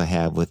options I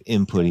have with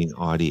inputting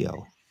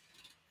audio.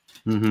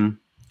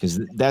 Because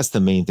that's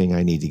the main thing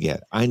I need to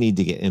get. I need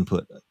to get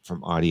input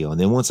from audio. And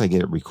then once I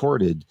get it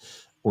recorded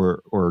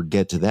or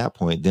get to that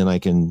point, then I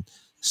can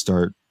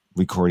start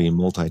recording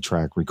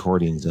multi-track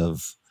recordings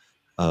of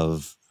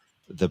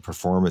the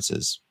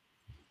performances.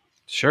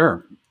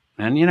 Sure.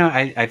 And, you know,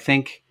 I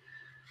think,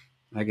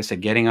 like I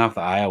said, getting off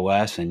the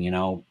iOS and, you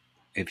know,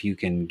 if you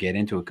can get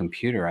into a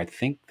computer, I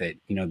think that,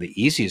 you know,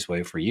 the easiest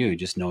way for you,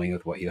 just knowing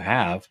with what you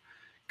have,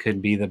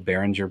 could be the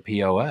Behringer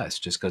POS,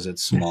 just because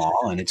it's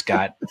small and it's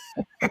got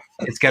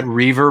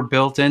reverb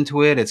built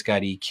into it. It's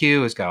got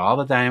EQ. It's got all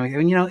the dynamic.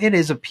 And, you know, it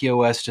is a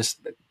POS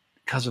just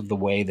because of the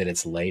way that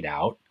it's laid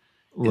out.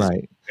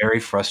 Right. It's very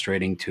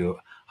frustrating to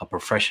a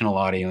professional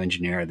audio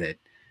engineer that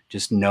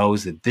just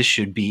knows that this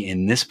should be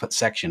in this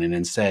section, and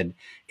instead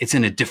it's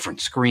in a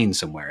different screen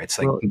somewhere. It's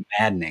like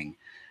maddening.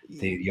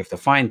 You have to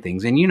find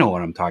things, and you know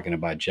what I'm talking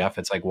about, Jeff.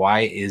 It's like,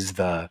 why is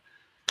the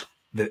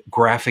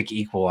graphic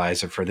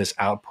equalizer for this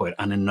output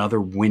on another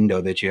window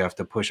that you have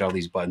to push all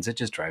these buttons? It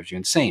just drives you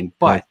insane.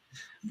 But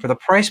for the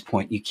price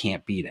point, you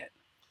can't beat it.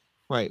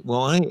 Right.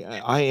 Well,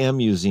 I am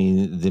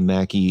using the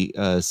Mackie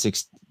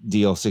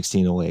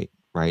DL1608,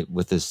 right,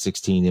 with the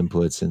 16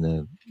 inputs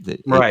and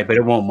right, but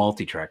it won't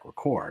multi-track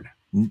record.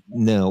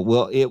 No,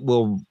 well, it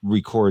will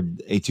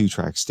record a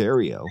 2-track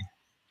stereo,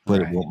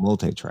 but it won't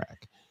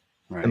multi-track.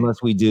 Right.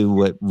 Unless we do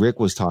what Rick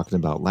was talking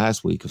about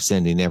last week of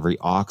sending every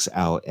aux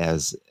out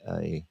as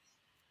a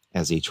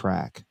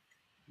track.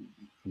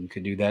 You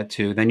could do that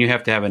too. Then you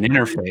have to have an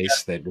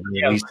interface that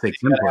releases the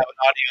have an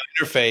audio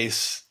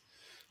interface.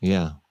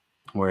 Yeah.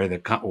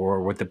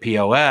 Or with the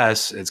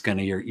POS, it's going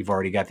to you've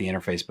already got the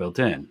interface built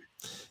in.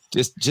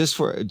 Just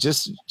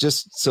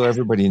so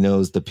everybody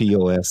knows, the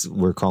POS,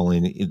 we're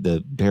calling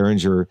the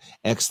Behringer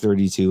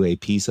X32 a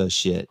piece of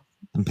shit.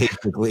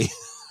 Basically,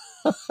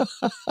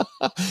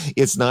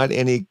 it's not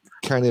any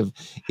kind of,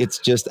 it's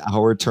just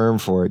our term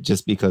for it,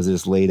 just because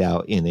it's laid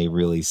out in a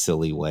really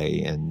silly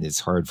way, and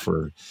it's hard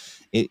for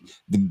it.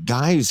 The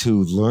guys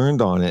who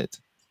learned on it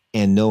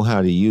and know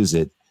how to use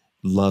it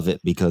love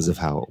it because of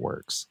how it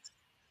works.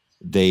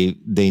 They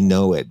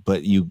know it,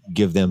 but you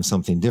give them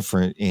something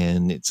different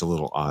and it's a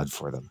little odd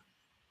for them.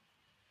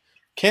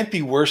 Can't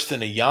be worse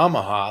than a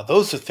Yamaha.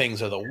 Those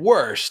things are the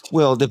worst.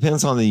 Well, it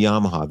depends on the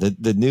Yamaha.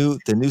 The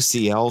new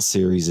CL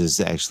series is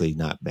actually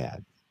not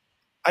bad.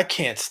 I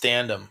can't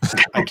stand them.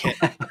 I can't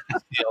stand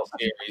the CL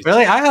series.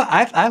 Really,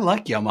 I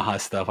like Yamaha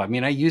stuff. I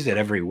mean, I use it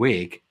every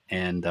week,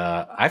 and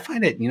I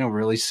find it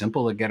really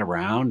simple to get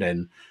around.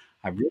 And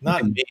I've really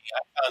Not me.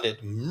 I found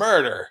it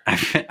murder.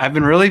 I've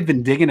been really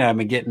been digging it. I've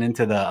been getting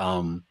into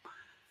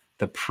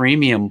the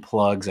premium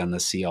plugs on the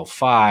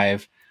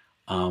CL5.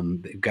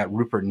 They've got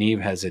Rupert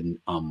Neve has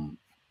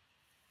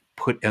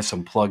put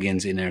some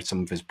plugins in there.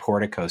 Some of his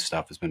Portico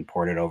stuff has been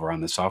ported over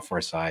on the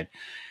software side.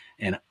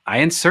 And I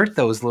insert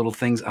those little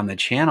things on the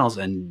channels,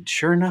 and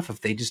sure enough,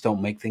 if they just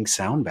don't make things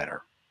sound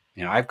better,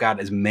 I've got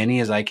as many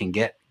as I can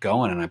get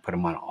going, and I put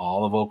them on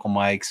all the vocal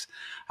mics.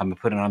 I'm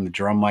putting on the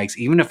drum mics,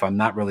 even if I'm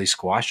not really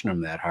squashing them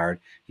that hard.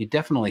 You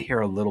definitely hear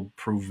a little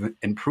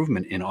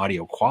improvement in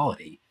audio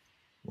quality.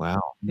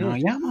 Wow.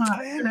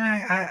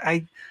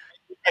 Yamaha,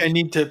 I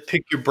need to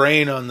pick your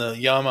brain on the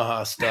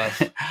Yamaha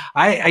stuff.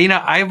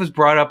 I was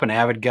brought up an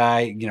Avid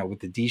guy, with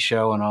the D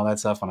show and all that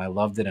stuff, and I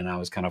loved it, and I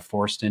was kind of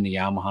forced into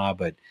Yamaha,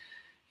 but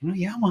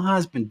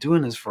Yamaha's been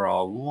doing this for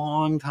a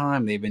long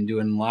time. They've been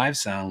doing live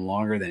sound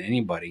longer than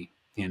anybody.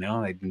 They've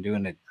been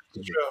doing it.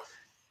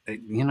 True.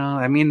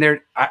 I mean,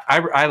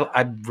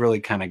 I've really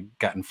kind of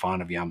gotten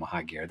fond of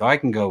Yamaha gear, though I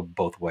can go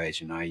both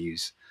ways. I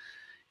use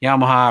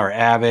Yamaha or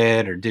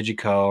Avid or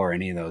Digico or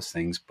any of those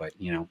things, but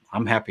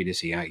I'm happy to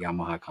see a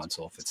Yamaha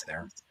console if it's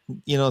there.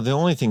 The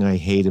only thing I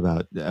hate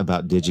about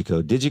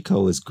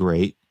Digico is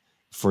great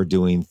for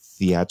doing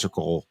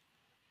theatrical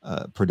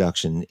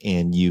production,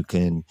 and you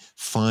can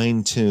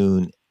fine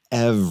tune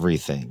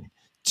everything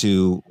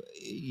to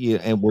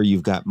and where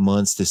you've got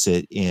months to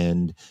sit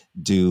and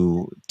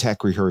do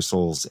tech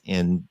rehearsals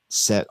and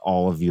set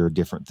all of your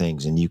different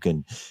things, and you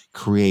can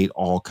create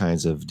all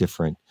kinds of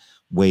different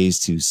ways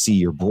to see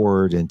your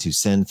board and to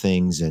send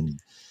things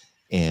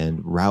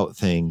and route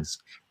things.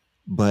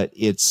 But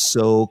it's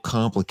so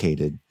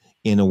complicated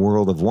in a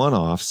world of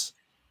one-offs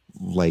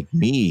like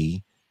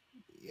me.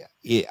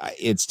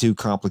 It's too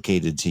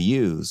complicated to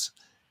use.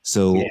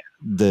 So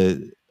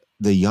the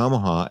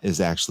Yamaha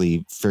is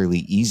actually fairly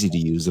easy to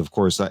use. Of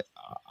course,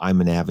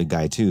 I'm an Avid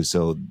guy too,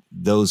 so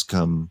those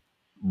come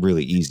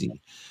really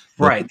easy.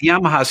 Right. The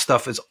Yamaha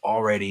stuff is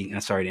already,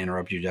 sorry to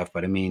interrupt you, Jeff,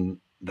 but I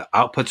mean, the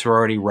outputs are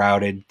already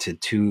routed to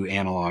 2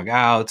 analog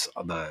outs.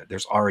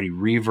 There's already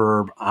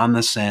reverb on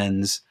the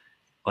sends,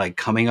 like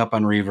coming up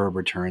on reverb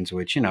returns,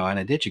 which, in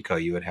a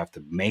Digico, you would have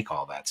to make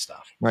all that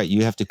stuff. Right.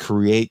 You have to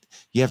create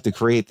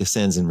the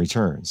sends and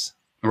returns.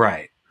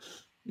 Right.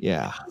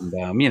 Yeah.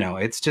 And,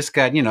 it's just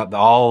got,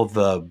 all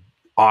the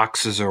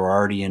auxes are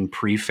already in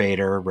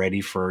pre-fader,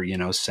 ready for,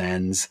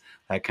 sends,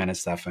 that kind of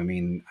stuff. I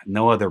mean,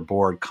 no other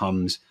board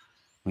comes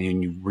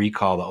when you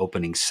recall the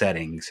opening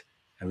settings,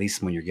 at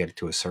least when you get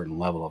to a certain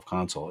level of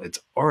console, it's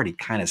already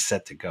kind of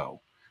set to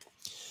go.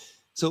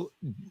 So,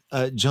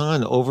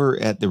 John, over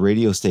at the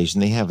radio station,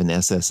 they have an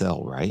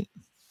SSL, right?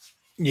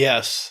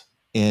 Yes.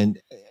 And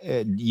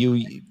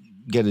you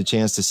get a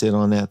chance to sit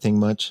on that thing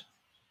much?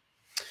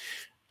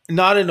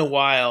 Not in a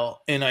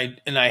while, and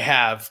I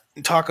have.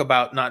 Talk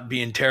about not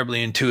being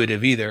terribly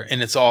intuitive either,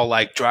 and it's all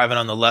like driving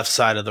on the left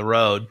side of the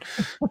road.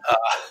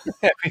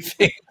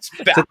 Everything's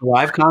bad. Is it the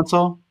live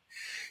console?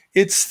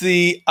 It's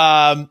the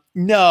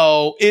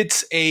no,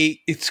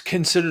 it's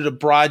considered a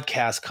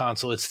broadcast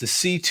console. It's the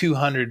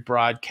C200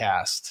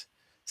 broadcast,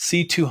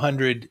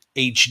 C200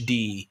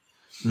 HD.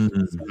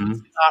 Mm-hmm. It's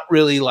not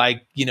really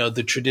like,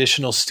 the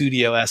traditional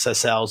studio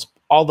SSLs,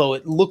 although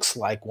it looks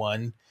like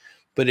one,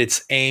 but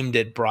it's aimed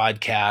at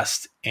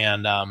broadcast,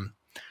 and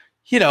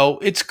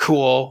it's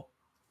cool.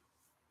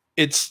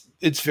 It's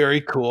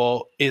very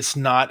cool. It's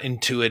not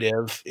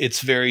intuitive. It's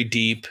very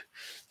deep,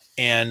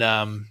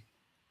 and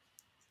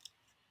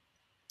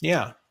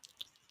yeah.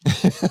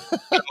 Got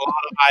a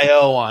lot of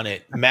I/O on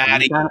it.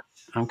 Maddie.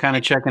 I'm kind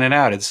of checking it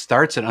out. It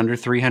starts at under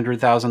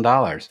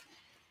 $300,000.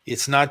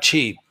 It's not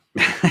cheap.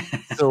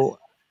 So,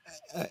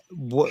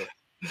 what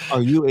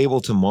are you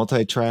able to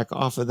multi-track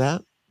off of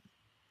that?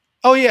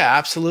 Oh yeah,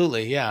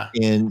 absolutely. Yeah.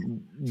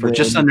 And for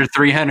just under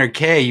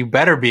 $300K, you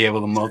better be able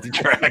to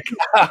multi-track.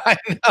 I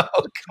know.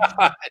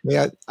 God.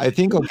 Yeah, I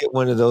think I'll get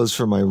one of those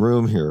for my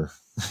room here.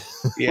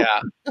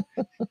 Yeah.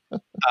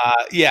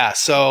 Yeah.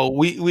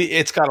 So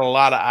it's got a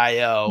lot of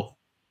I/O.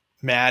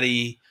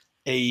 Maddie,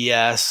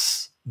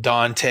 AES,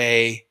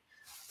 Dante,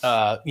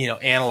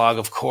 analog,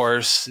 of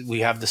course. We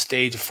have the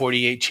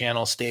 48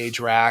 channel stage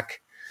rack.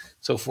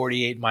 So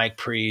 48 mic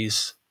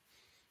pre's.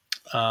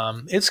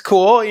 It's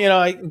cool.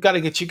 I got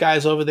to get you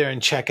guys over there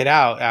and check it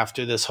out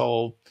after this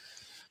whole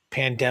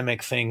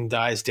pandemic thing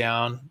dies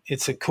down.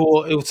 It's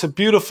a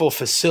beautiful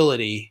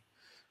facility,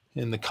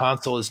 and the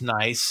console is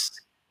nice.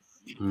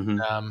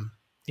 Mm-hmm.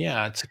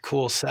 Yeah, it's a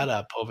cool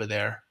setup over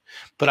there.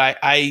 But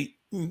I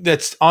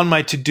that's on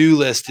my to-do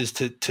list is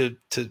to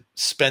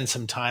spend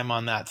some time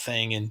on that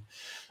thing and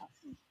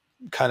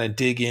kind of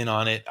dig in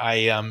on it.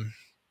 I'm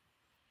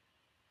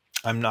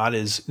not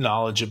as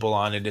knowledgeable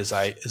on it as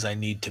I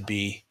need to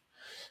be.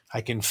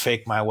 I can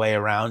fake my way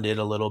around it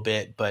a little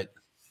bit, but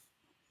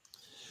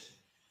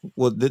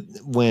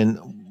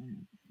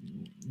when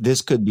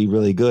this could be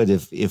really good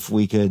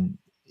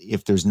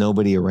if there's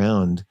nobody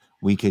around,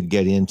 we could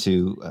get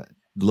into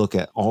look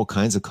at all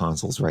kinds of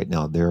consoles right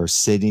now. They're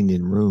sitting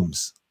in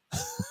rooms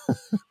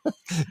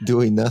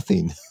doing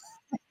nothing.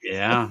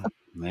 Yeah.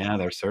 Yeah,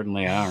 there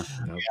certainly are.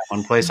 The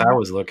one place I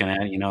was looking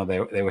at, you know,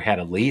 they had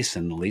a lease,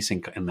 and the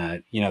leasing, and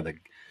the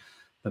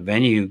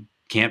venue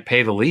can't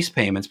pay the lease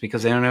payments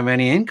because they don't have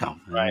any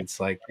income. And Right. it's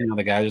like, you know,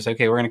 the guy just,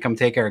 okay, we're going to come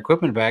take our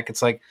equipment back.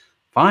 It's like,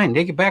 fine,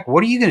 take it back.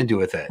 What are you going to do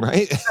with it?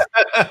 Right.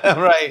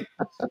 Right.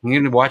 You're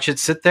going to watch it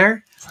sit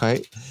there?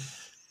 Right.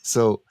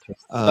 So,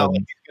 It's not like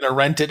you're going to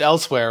rent it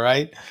elsewhere,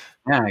 right?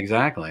 Yeah,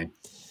 exactly.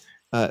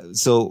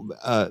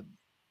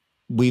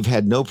 We've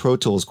had no Pro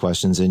Tools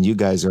questions, and you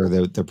guys are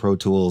the Pro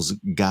Tools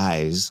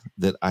guys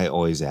that I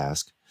always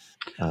ask,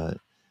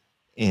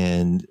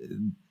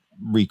 and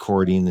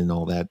recording and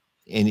all that.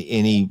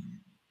 Any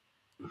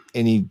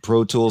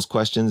Pro Tools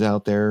questions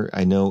out there?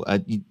 I know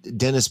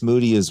Dennis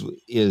Moody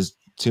is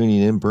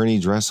tuning in. Bernie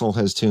Dressel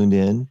has tuned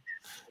in.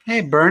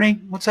 Hey,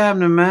 Bernie, what's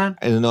happening, man?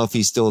 I don't know if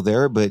he's still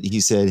there, but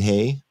he said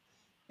hey,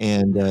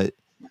 and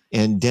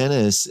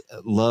Dennis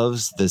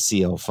loves the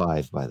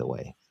CL5, by the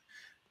way.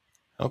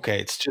 Okay,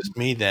 it's just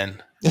me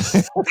then.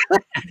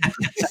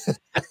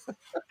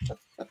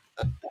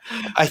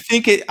 I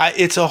think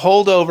it's a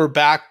holdover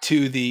back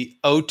to the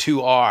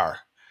O2R,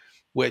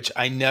 which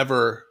I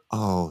never.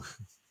 Oh,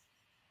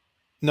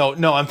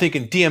 no, I'm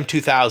thinking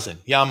DM2000,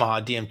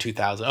 Yamaha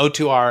DM2000,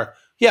 O2R.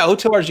 Yeah,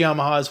 O2R is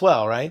Yamaha as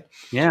well, right?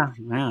 Yeah.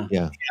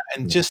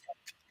 And just,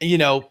 you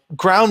know,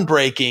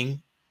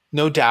 groundbreaking,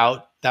 no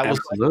doubt. That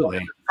was Absolutely.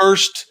 like the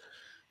first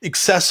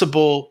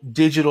accessible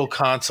digital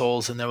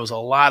consoles, and there was a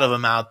lot of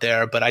them out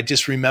there. But I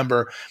just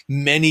remember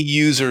many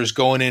users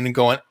going in and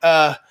going,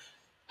 how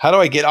do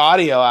I get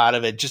audio out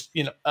of it? Just,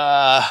 you know,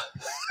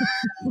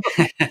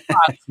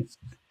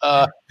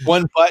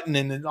 one button,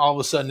 and then all of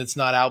a sudden it's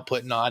not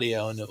outputting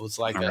audio, and it was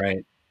like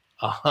a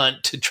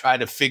hunt to try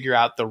to figure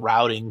out the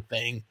routing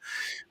thing.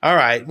 All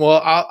right,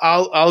 well,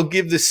 I'll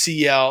give the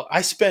CL.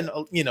 I spend,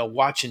 you know,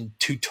 watching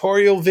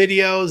tutorial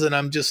videos, and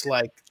I'm just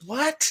like,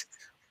 what?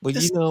 well,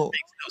 This you know,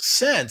 makes no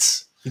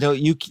sense. you know,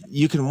 you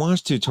can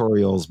watch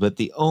tutorials, but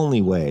the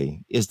only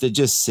way is to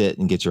just sit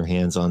and get your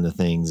hands on the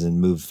things and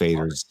move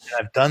faders.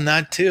 I've done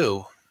that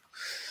too.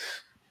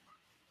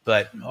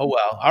 But oh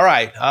well. All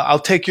right, I'll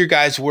take your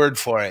guys' word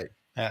for it.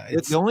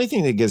 The only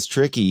thing that gets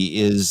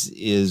tricky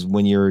is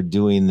when you're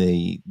doing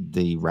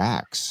the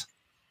racks,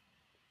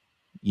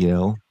 you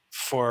know,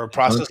 for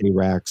processing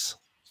racks.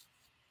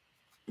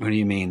 What do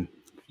you mean?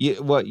 Yeah,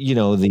 well, you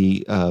know,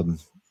 the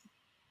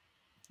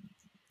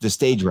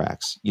stage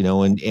racks, you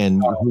know, and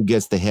who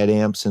gets the head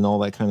amps and all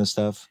that kind of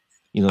stuff.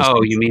 You know.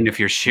 Oh, you mean if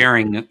you're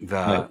sharing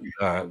the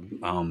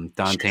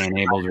Dante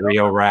enabled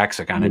Rio racks,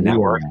 a kind of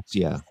network? Racks,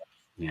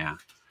 yeah.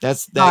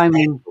 That's that. I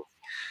mean,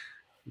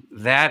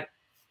 that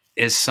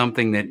is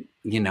something that,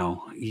 you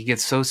know, you get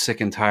so sick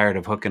and tired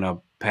of hooking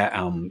up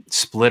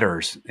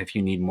splitters if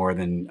you need more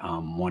than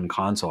one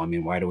console. I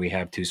mean, why do we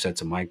have two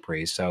sets of mic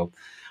pre's? So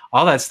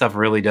all that stuff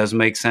really does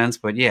make sense,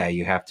 but yeah,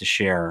 you have to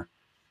share.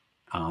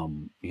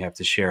 You have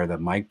to share the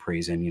mic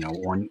pre's, and, you know,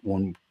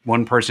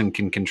 one person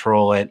can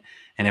control it,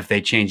 and if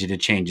they change it,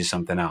 it changes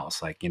something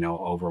else. Like, you know,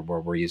 over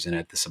where we're using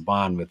at the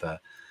Saban with a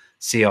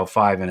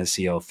CL5 and a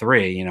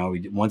CL3, you know,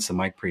 once the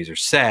mic pre's are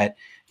set,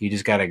 you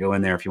just got to go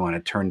in there. If you want to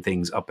turn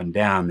things up and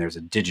down, there's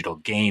a digital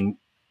gain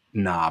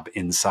knob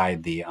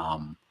inside the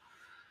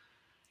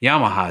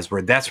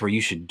Yamahas, that's where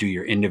you should do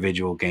your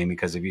individual gain,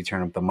 because if you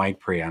turn up the mic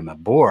pre on the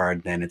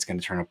board, then it's going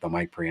to turn up the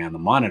mic pre on the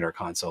monitor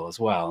console as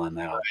well, and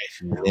that'll,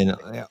 you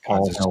know,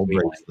 all hell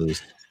breaks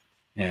loose.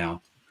 Yeah,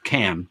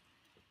 can.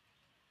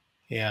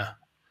 Yeah,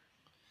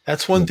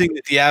 that's one thing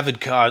that the Avid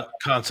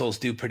consoles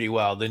do pretty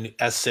well. The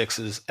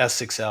S6s,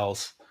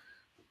 S6Ls,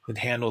 it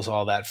handles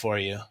all that for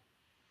you,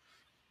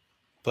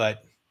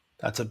 but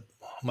that's a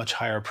much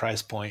higher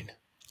price point.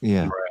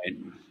 Yeah. Right.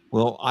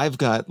 Well, I've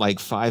got like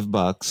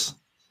 $5,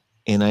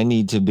 and I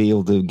need to be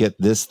able to get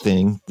this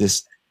thing.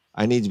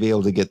 I need to be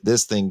able to get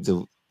this thing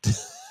to.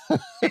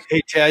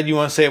 Hey, Ted, you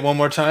want to say it one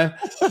more time?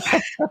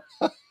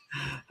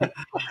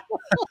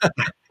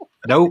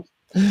 Nope.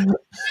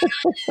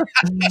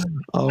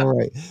 All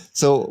right.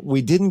 So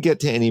we didn't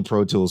get to any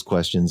Pro Tools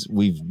questions.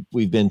 We've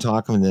been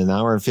talking an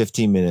hour and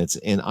 15 minutes,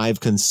 and I've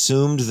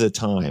consumed the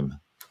time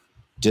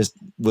just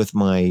with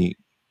my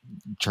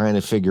trying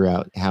to figure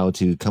out how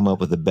to come up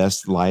with the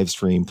best live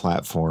stream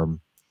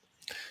platform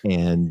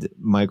and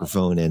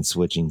microphone and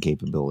switching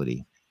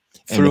capability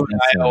through an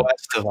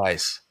iOS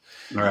device.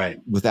 All right.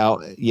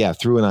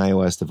 Through an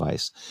iOS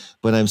device.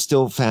 But I'm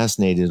still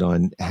fascinated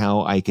on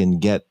how I can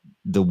get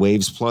the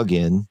Waves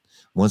plugin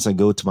once I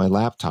go to my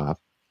laptop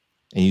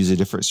and use a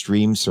different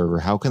stream server.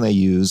 How can I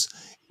use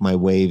my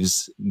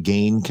Waves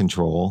gain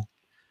control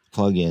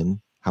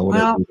plugin? How would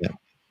I do that?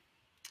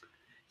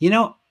 You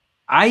know,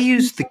 I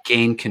use the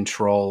gain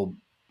control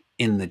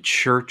in the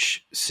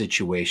church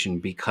situation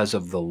because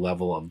of the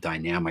level of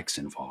dynamics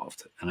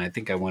involved. And I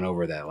think I went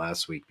over that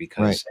last week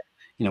because,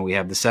 you know, we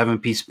have the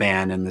 7-piece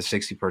band and the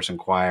 60-person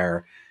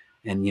choir,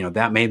 and, you know,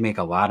 that may make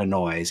a lot of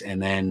noise.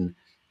 And then,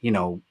 you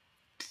know,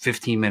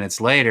 15 minutes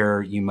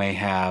later, you may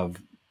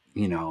have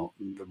you know,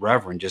 the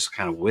Reverend just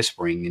kind of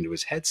whispering into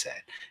his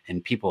headset,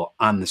 and people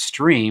on the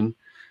stream,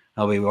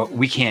 they'll be, well,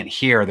 we can't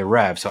hear the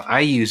rev. So I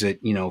use it,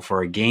 you know,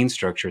 for a gain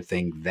structure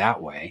thing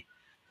that way.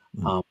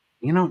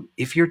 You know,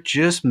 if you're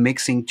just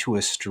mixing to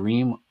a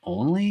stream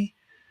only,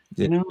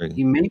 you know,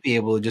 you may be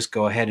able to just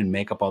go ahead and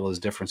make up all those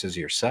differences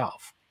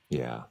yourself.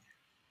 Yeah.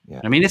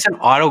 Yeah. I mean, it's an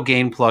auto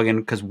gain plugin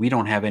because we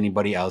don't have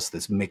anybody else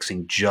that's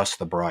mixing just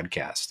the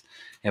broadcast.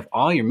 If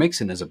all you're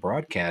mixing is a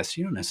broadcast,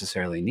 you don't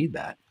necessarily need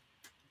that.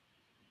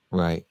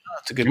 Right.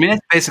 That's a good. I mean,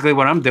 that's basically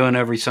what I'm doing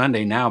every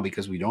Sunday now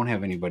because we don't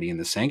have anybody in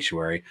the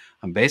sanctuary.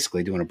 I'm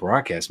basically doing a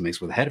broadcast mix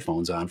with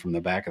headphones on from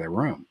the back of the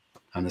room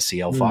on the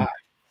CL5.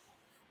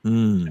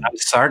 And I'm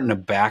starting to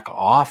back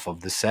off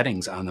of the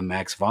settings on the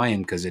max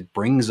volume because it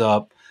brings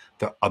up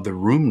the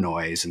room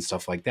noise and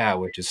stuff like that,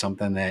 which is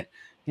something that,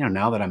 you know,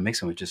 now that I'm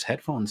mixing with just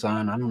headphones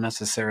on, I don't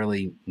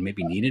necessarily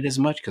maybe need it as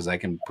much because I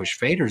can push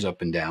faders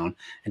up and down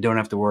and don't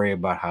have to worry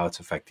about how it's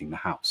affecting the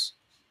house.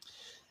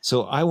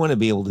 So I want to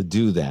be able to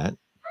do that.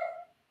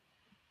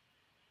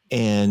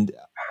 And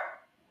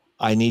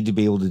I need to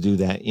be able to do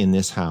that in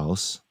this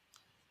house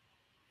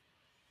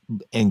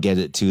and get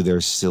it to their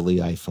silly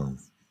iPhone.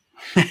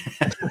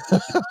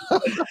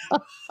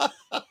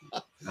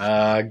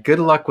 Good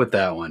luck with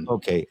that one.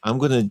 Okay.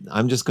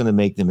 I'm just gonna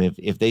make them,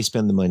 if they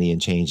spend the money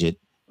and change it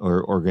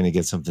or going to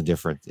get something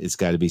different, it's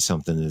got to be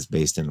something that's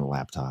based in a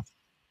laptop.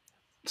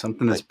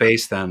 Something that's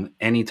based on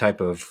any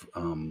type of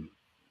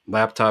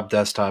laptop,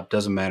 desktop,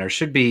 doesn't matter.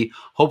 Should be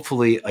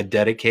hopefully a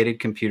dedicated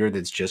computer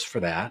that's just for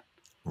that.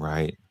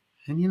 Right.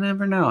 And you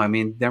never know. I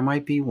mean, there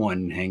might be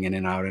one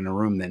hanging out in a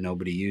room that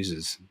nobody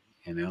uses.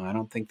 You know, I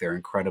don't think they're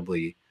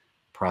incredibly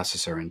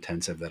processor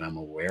intensive that I'm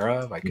aware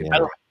of. I think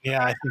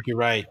you're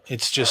right.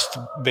 It's just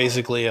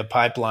basically a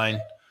pipeline.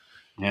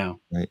 Yeah.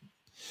 Right.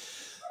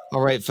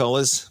 All right,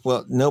 fellas.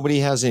 Well, nobody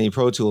has any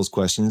Pro Tools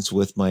questions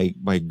with my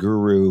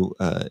guru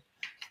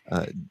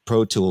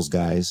Pro Tools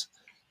guys.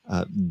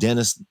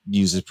 Dennis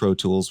uses Pro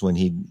Tools when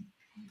he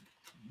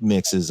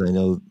mixes. I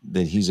know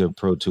that he's a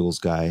Pro Tools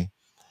guy.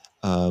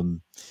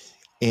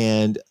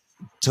 And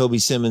Toby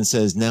Simmons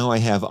says, now I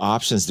have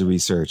options to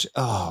research.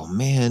 Oh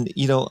man,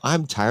 you know,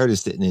 I'm tired of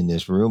sitting in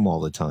this room all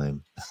the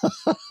time.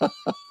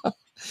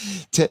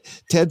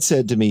 Ted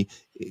said to me,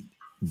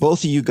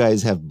 both of you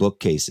guys have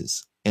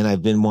bookcases, and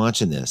I've been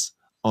watching this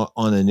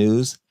on the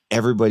news.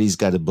 Everybody's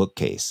got a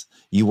bookcase.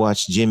 You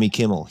watch Jimmy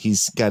Kimmel;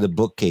 he's got a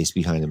bookcase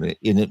behind him,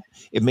 and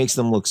it makes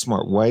them look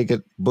smart. Why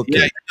get bookcase?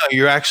 Yeah, no,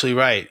 you're actually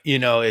right. You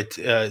know,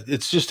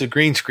 it's just a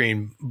green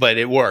screen, but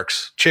it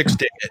works. Chicks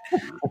dig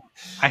it.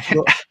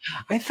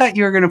 I thought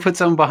you were going to put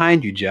something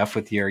behind you, Jeff,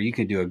 with you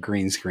could do a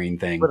green screen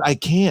thing. But I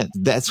can't.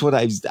 That's what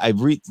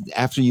I've read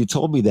after you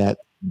told me that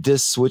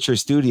this Switcher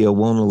Studio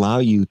won't allow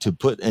you to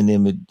put an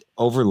image,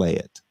 overlay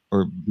it,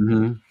 or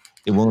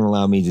it won't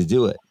allow me to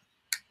do it.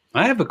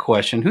 I have a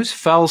question. Who's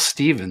Fell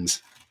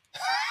Stevens?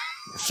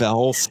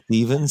 Fell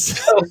Stevens?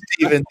 Fell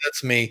Stevens,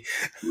 that's me.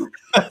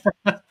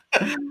 Is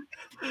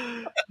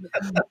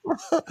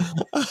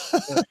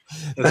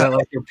that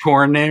like your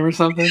porn name or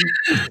something?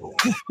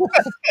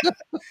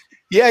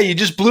 Yeah, you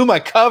just blew my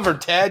cover,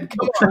 Ted.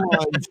 Come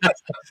on.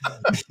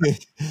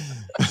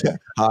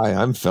 Hi,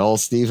 I'm Fell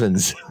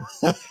Stevens.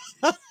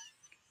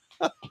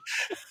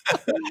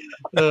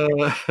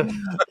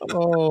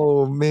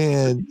 Oh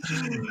man!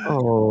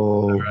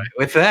 Oh, right.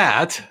 With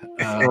that,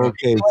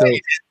 okay. So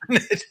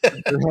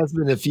there has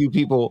been a few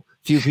people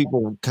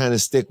kind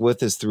of stick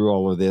with us through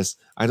all of this.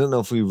 I don't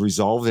know if we've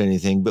resolved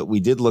anything, but we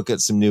did look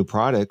at some new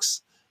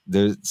products.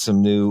 There's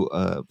some new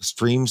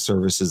stream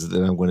services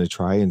that I'm going to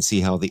try and see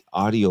how the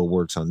audio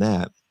works on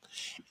that.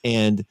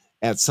 And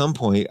at some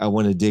point, I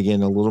want to dig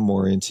in a little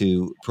more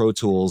into Pro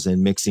Tools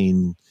and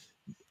mixing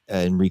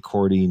and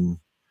recording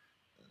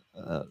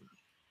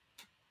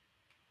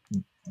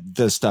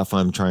the stuff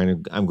I'm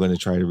going to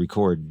try to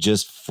record,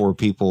 just for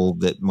people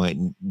that might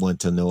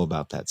want to know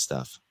about that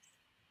stuff.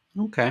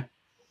 Okay.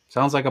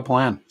 Sounds like a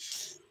plan.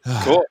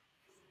 Cool.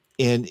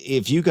 And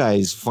if you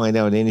guys find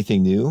out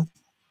anything new,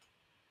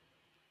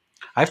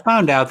 I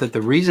found out that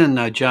the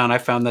reason, John, I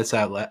found this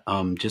out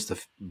just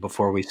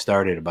before we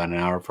started, about an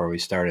hour before we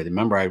started.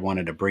 Remember, I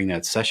wanted to bring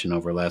that session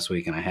over last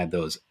week, and I had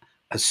those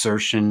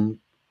assertion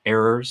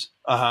errors.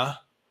 Uh-huh.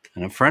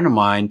 And a friend of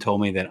mine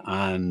told me that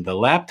on the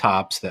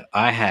laptops that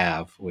I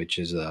have, which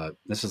is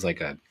this is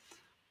like a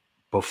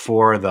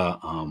before the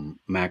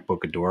MacBook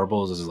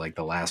Adorables, this is like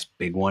the last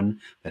big one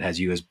that has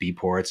USB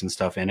ports and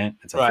stuff in it.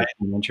 It's a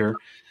 15-incher.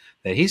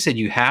 That he said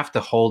you have to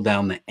hold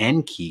down the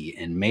N key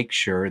and make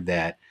sure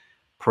that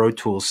Pro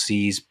Tools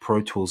sees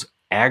Pro Tools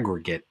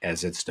aggregate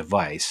as its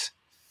device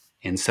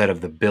instead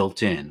of the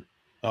built-in.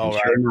 And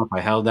sure enough, I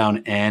held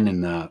down N,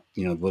 and the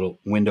little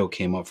window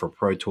came up for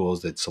Pro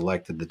Tools that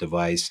selected the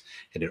device.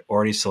 It had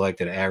already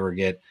selected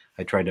aggregate.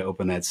 I tried to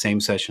open that same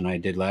session I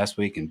did last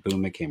week, and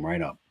boom, it came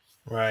right up.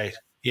 Right.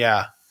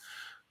 Yeah,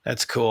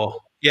 that's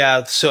cool.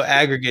 Yeah, so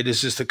aggregate is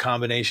just a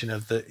combination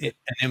of an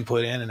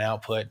input and an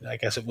output. I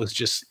guess it was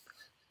just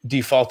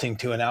defaulting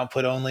to an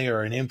output only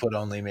or an input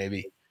only,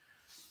 maybe.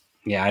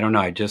 Yeah, I don't know.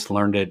 I just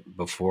learned it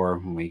before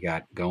we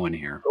got going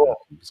here. Cool.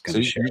 I was going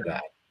to share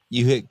that.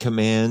 You hit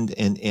Command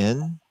and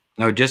N?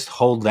 No, just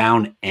hold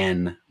down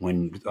N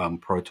when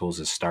Pro Tools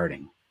is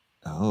starting.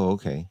 Oh,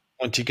 okay.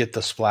 Once you get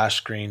the splash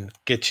screen,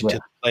 get you to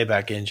the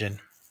playback engine.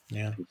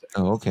 Yeah.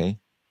 Oh, okay.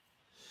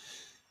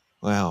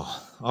 Wow.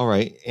 All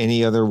right.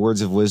 Any other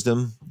words of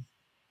wisdom?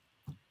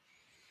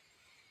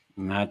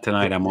 Not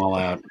tonight. I'm all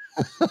out.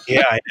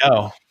 Yeah, I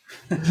know.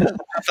 Not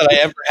that I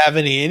ever have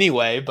any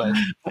anyway, but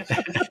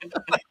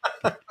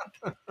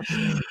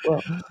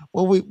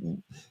well,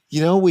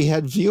 we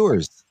had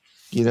viewers.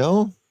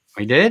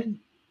 We did.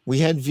 We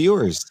had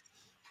viewers.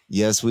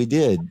 Yes, we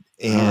did,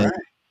 and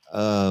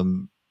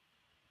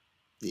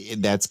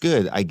that's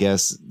good. I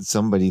guess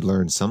somebody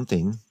learned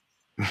something.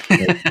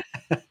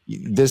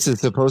 This is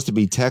supposed to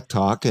be tech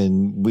talk,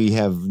 and we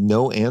have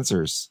no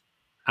answers.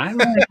 I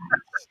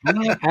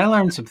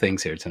learned some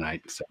things here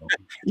tonight. So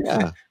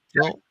yeah.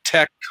 Well,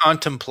 tech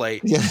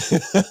contemplate. Yeah.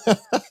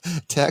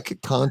 Tech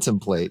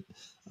contemplate.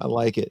 I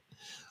like it.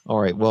 All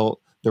right. Well,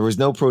 there was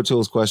no Pro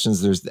Tools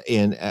questions.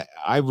 And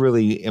I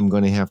really am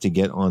going to have to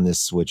get on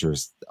this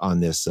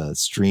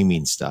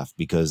streaming stuff,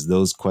 because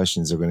those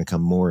questions are going to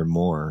come more and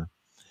more,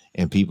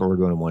 and people are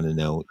going to want to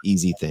know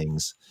easy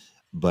things,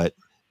 but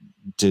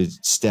to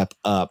step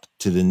up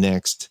to the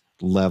next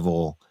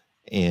level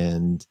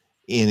and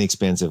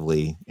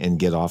inexpensively and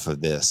get off of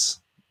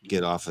this.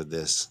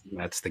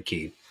 That's the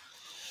key.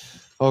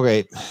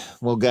 Okay.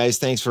 Well, guys,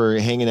 thanks for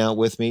hanging out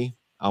with me.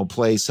 I'll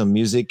play some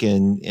music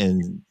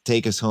and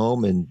take us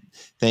home. And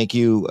thank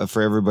you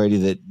for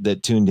everybody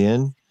that tuned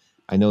in.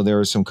 I know there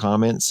are some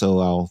comments, so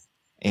I'll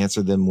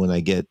answer them when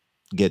I get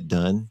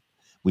done.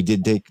 We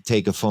did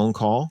take a phone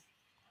call.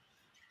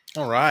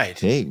 All right.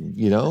 Hey,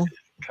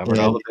 covered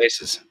all the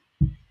bases.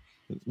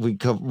 We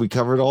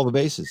covered all the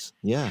bases.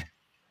 Yeah.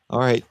 All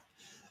right.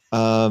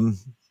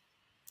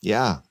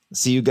 Yeah.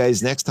 See you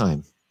guys next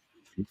time.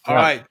 All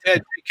right. Ted,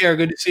 take care.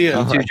 Good to see you.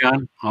 You too,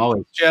 John.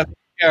 Always. Jeff, take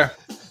care.